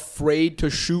literally afraid to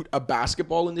shoot a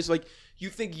basketball in this? You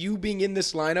think you being in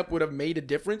this lineup would have made a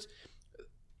difference?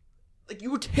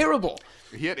 You were terrible.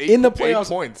 He had 8 in the playoffs. 8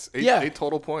 points. 8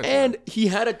 total points. And he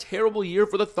had a terrible year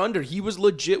for the Thunder. He was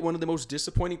legit one of the most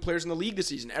disappointing players in the league this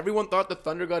season. Everyone thought the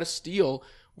Thunder got a steal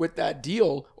with that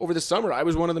deal over the summer. I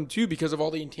was one of them too because of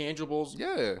all the intangibles.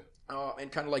 Yeah.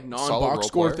 And kind of non-box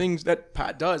score player. Things that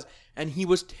Pat does. And he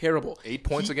was terrible. 8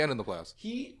 points again in the playoffs.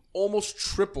 He almost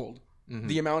tripled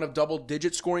the amount of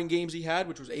double-digit scoring games he had,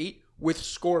 which was 8, with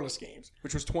scoreless games,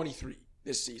 which was 23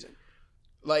 this season.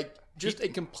 Like, just a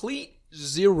complete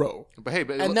zero. But hey,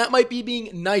 And that might be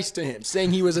being nice to him,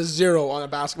 saying he was a zero on a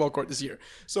basketball court this year.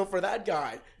 So for that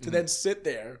guy to then sit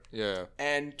there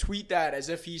and tweet that as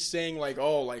if he's saying, like,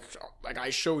 oh, like I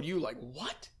showed you, like,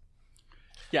 what?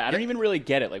 Yeah, I don't even really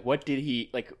get it. Like, what did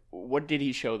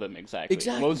he show them exactly?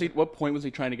 Exactly. What point was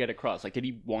he trying to get across? Like, did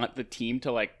he want the team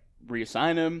to, like,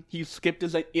 reassign him? He skipped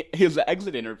his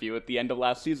exit interview at the end of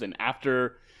last season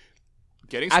after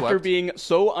being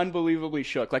so unbelievably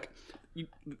shook. Like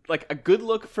a good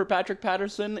look for Patrick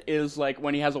Patterson is like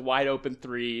when he has a wide open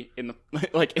three in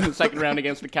the second round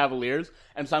against the Cavaliers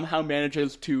and somehow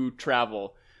manages to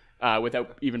travel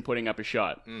without even putting up a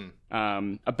shot.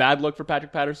 A bad look for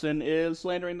Patrick Patterson is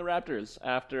slandering the Raptors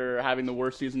after having the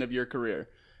worst season of your career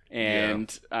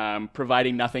and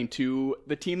providing nothing to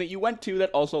the team that you went to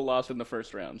that also lost in the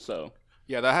first round. So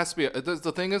yeah, that has to be.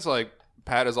 The thing is, like,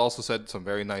 Pat has also said some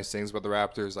very nice things about the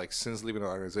Raptors, like, since leaving the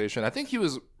organization. I think he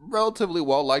was relatively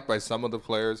well liked by some of the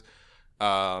players.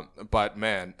 But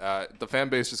man, the fan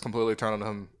base just completely turned on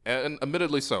him, and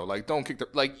admittedly so. Like, don't kick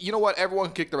you know what?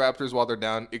 Everyone kicked the Raptors while they're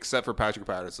down, except for Patrick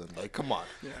Patterson. Like, come on.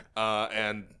 Yeah.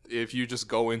 And if you just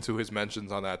go into his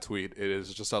mentions on that tweet, it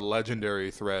is just a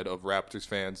legendary thread of Raptors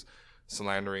fans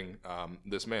slandering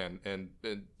this man, and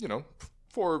you know,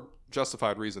 for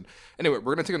justified reason. Anyway,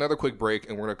 we're gonna take another quick break,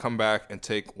 and we're gonna come back and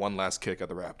take one last kick at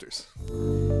the Raptors.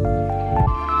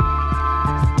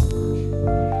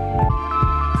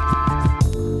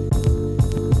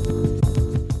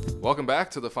 Welcome back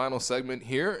to the final segment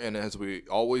here, and as we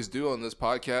always do on this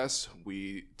podcast,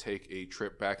 we take a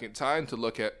trip back in time to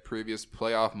look at previous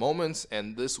playoff moments,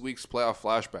 and this week's playoff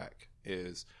flashback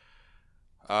is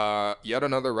yet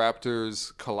another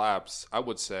Raptors collapse, I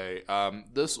would say.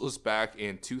 This was back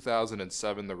in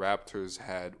 2007. The Raptors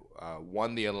had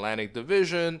won the Atlantic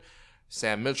Division.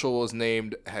 Sam Mitchell was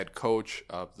named head coach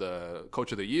of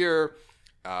the year.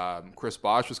 Chris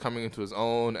Bosh was coming into his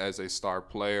own as a star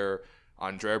player.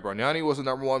 Andrea Bargnani was the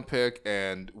number one pick,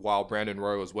 and while Brandon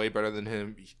Roy was way better than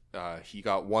him, he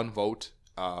got one vote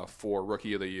for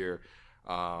Rookie of the Year.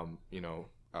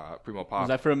 Primo Pop. Was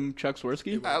that from Chuck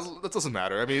Swirsky? That doesn't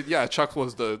matter. I mean, yeah, Chuck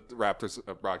was the Raptors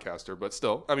broadcaster, but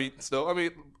still,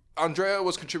 Andrea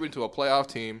was contributing to a playoff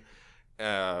team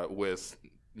with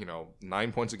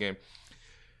 9 points a game.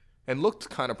 And looked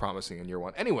kind of promising in year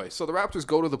one. Anyway, so the Raptors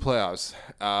go to the playoffs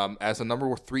as a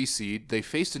number 3 seed. They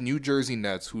faced the New Jersey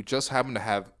Nets, who just happened to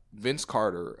have Vince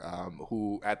Carter,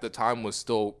 who at the time was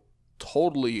still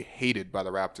totally hated by the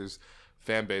Raptors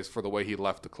fan base for the way he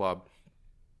left the club.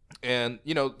 And,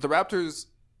 the Raptors,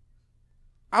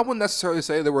 I wouldn't necessarily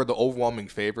say they were the overwhelming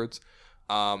favorites.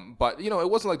 But, it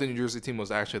wasn't like the New Jersey team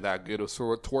was actually that good. It was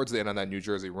sort of towards the end of that New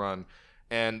Jersey run.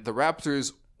 And the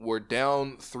Raptors were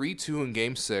down 3-2 in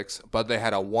Game 6, but they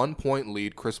had a 1-point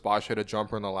lead. Chris Bosh had a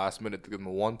jumper in the last minute to give them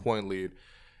a 1-point lead.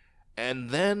 And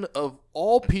then, of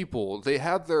all people, they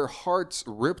had their hearts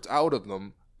ripped out of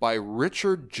them by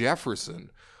Richard Jefferson,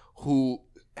 who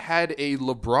had a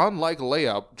LeBron-like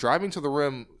layup, driving to the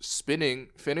rim, spinning,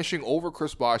 finishing over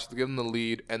Chris Bosh to give them the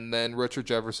lead, and then Richard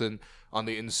Jefferson on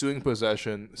the ensuing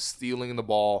possession, stealing the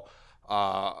ball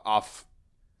off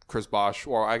Chris Bosh,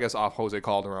 or I guess off Jose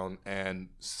Calderon, and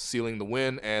sealing the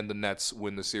win, and the Nets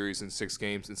win the series in 6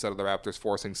 games instead of the Raptors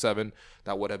forcing 7.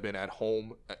 That would have been at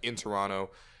home in Toronto.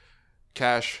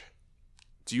 Cash,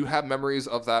 do you have memories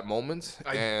of that moment?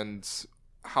 And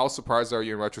how surprised are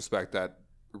you in retrospect that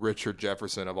Richard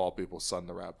Jefferson, of all people, sunned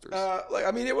the Raptors?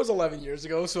 It was 11 years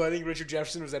ago, so I think Richard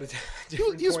Jefferson was at a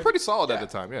different He was point. pretty solid at the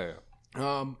time, yeah.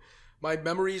 My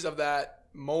memories of that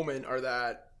moment are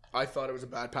that I thought it was a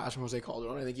bad pass from Jose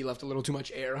Calderon. I think he left a little too much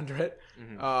air under it,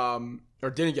 or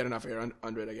didn't get enough air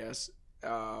under it, I guess.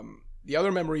 The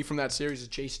other memory from that series is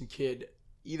Jason Kidd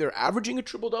either averaging a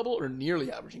triple-double or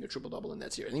nearly averaging a triple-double in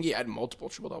that series. I think he had multiple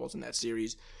triple-doubles in that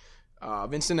series.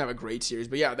 Vince didn't have a great series.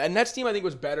 But yeah, that Nets team I think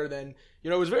was better than, it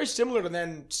was very similar to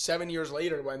then 7 years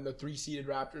later when the 3-seeded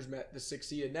Raptors met the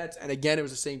 6-seeded Nets. And again, it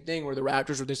was the same thing where the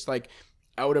Raptors were this like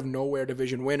out-of-nowhere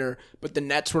division winner, but the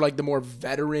Nets were like the more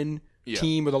veteran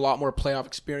team with a lot more playoff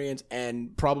experience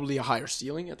and probably a higher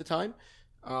ceiling at the time.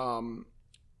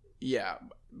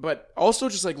 But also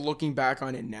just like looking back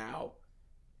on it now,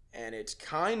 and it's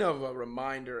kind of a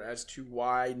reminder as to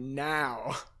why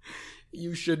now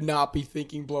you should not be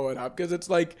thinking blow it up, because it's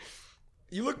like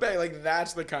you look back, like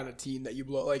that's the kind of team that you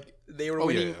blow. Like they were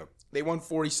winning. Yeah. They won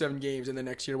 47 games, and the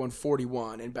next year won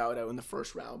 41 and bowed out in the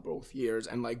first round both years.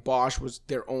 And like Bosh was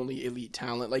their only elite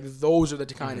talent. Like those are the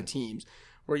kind of teams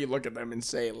where you look at them and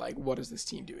say, like, what is this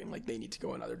team doing? Like, they need to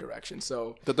go another direction.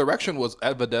 So the direction was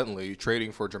evidently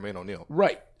trading for Jermaine O'Neal.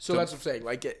 Right. So that's what I'm saying.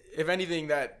 Like, if anything,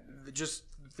 that just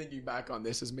thinking back on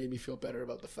this has made me feel better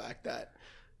about the fact that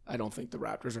I don't think the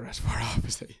Raptors are as far off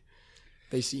as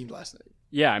they seemed last night.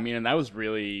 Yeah, I mean, and that was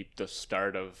really the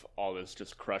start of all this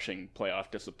just crushing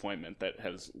playoff disappointment that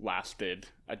has lasted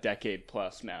a decade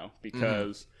plus now.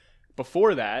 Because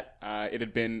before that, it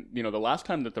had been, the last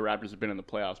time that the Raptors had been in the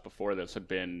playoffs before this had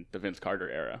been the Vince Carter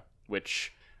era,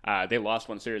 which they lost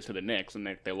one series to the Knicks,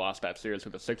 and they lost that series to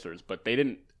the Sixers, but they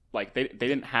didn't they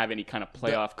didn't have any kind of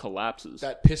playoff collapses.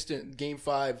 That Piston Game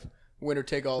 5 winner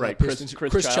take all. Right, Pistons.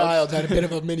 Chris Childs had a bit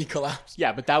of a mini collapse.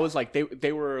 Yeah, but that was like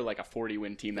they were like a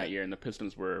 40-win team that year, and the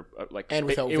Pistons were and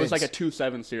without it Vince. was like a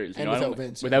 2-7 series. And without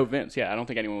Vince. Without Vince, yeah, I don't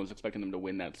think anyone was expecting them to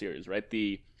win that series, right?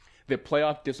 The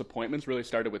playoff disappointments really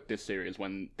started with this series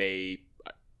when they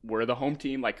were the home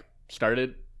team,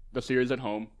 started the series at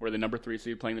home, were the number 3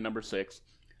 seed playing the number 6,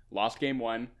 lost game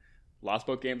 1, lost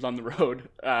both games on the road,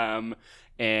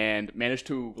 and managed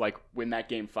to win that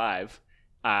game 5.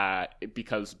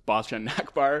 Because Boston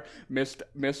Akbar missed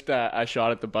a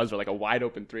shot at the buzzer, like a wide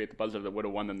open 3 at the buzzer that would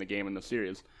have won them the game in the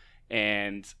series,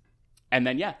 and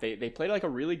then they played like a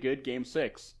really good game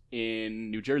 6 in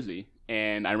New Jersey,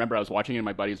 and I remember I was watching it in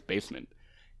my buddy's basement,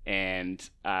 and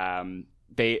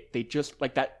they just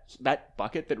that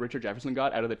bucket that Richard Jefferson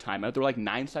got out of the timeout. There were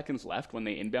 9 seconds left when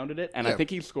they inbounded it, and I think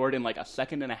he scored in a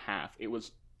second and a half. It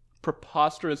was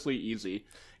preposterously easy.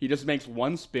 He just makes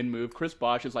one spin move. Chris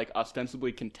Bosh is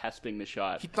ostensibly contesting the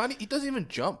shot. He doesn't even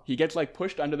jump. He gets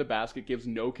pushed under the basket, gives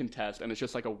no contest, and it's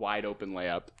just a wide open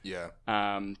layup. Yeah.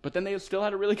 But then they still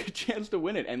had a really good chance to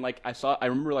win it. And I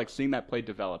remember seeing that play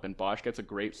develop, and Bosh gets a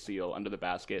great seal under the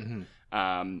basket.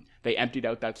 They emptied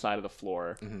out that side of the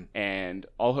floor, and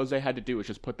all Jose had to do was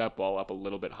just put that ball up a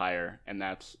little bit higher, and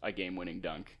that's a game-winning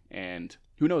dunk. And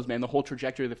who knows, man? The whole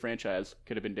trajectory of the franchise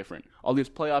could have been different. All these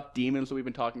playoff demons that we've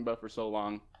been talking about for so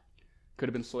long could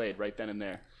have been slayed right then and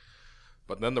there.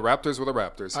 But then the Raptors were the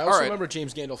Raptors. I also remember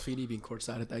James Gandolfini being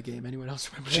courtside at that game. Anyone else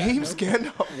remember James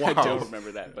Gandolfini? Wow. I don't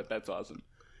remember that, but that's awesome.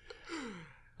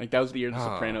 That was the year The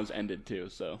Sopranos ended, too,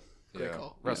 so. Great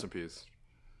call. Rest in peace.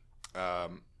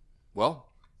 Well,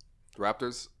 the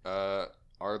Raptors are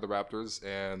the Raptors,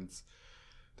 and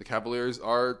the Cavaliers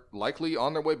are likely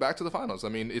on their way back to the finals. I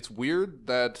mean, it's weird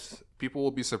that people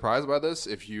will be surprised by this.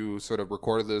 If you sort of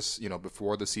recorded this,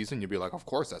 before the season, you'd be like, of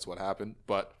course that's what happened.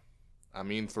 But, I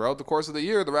mean, throughout the course of the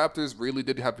year, the Raptors really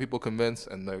did have people convinced,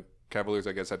 and the Cavaliers,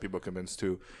 I guess, had people convinced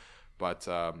too. But,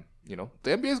 the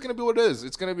NBA is going to be what it is.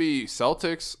 It's going to be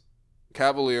Celtics,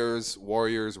 Cavaliers,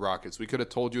 Warriors, Rockets. We could have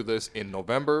told you this in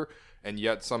November, and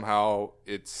yet somehow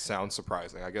it sounds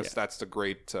surprising. I guess that's the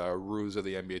great ruse of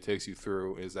the NBA takes you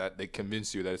through, is that they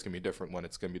convince you that it's going to be different when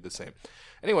it's going to be the same.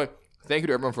 Anyway, thank you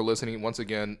to everyone for listening. Once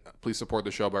again, please support the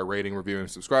show by rating, reviewing,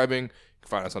 and subscribing. You can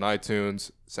find us on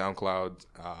iTunes, SoundCloud,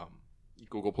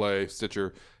 Google Play,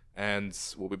 Stitcher, and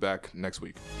we'll be back next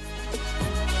week.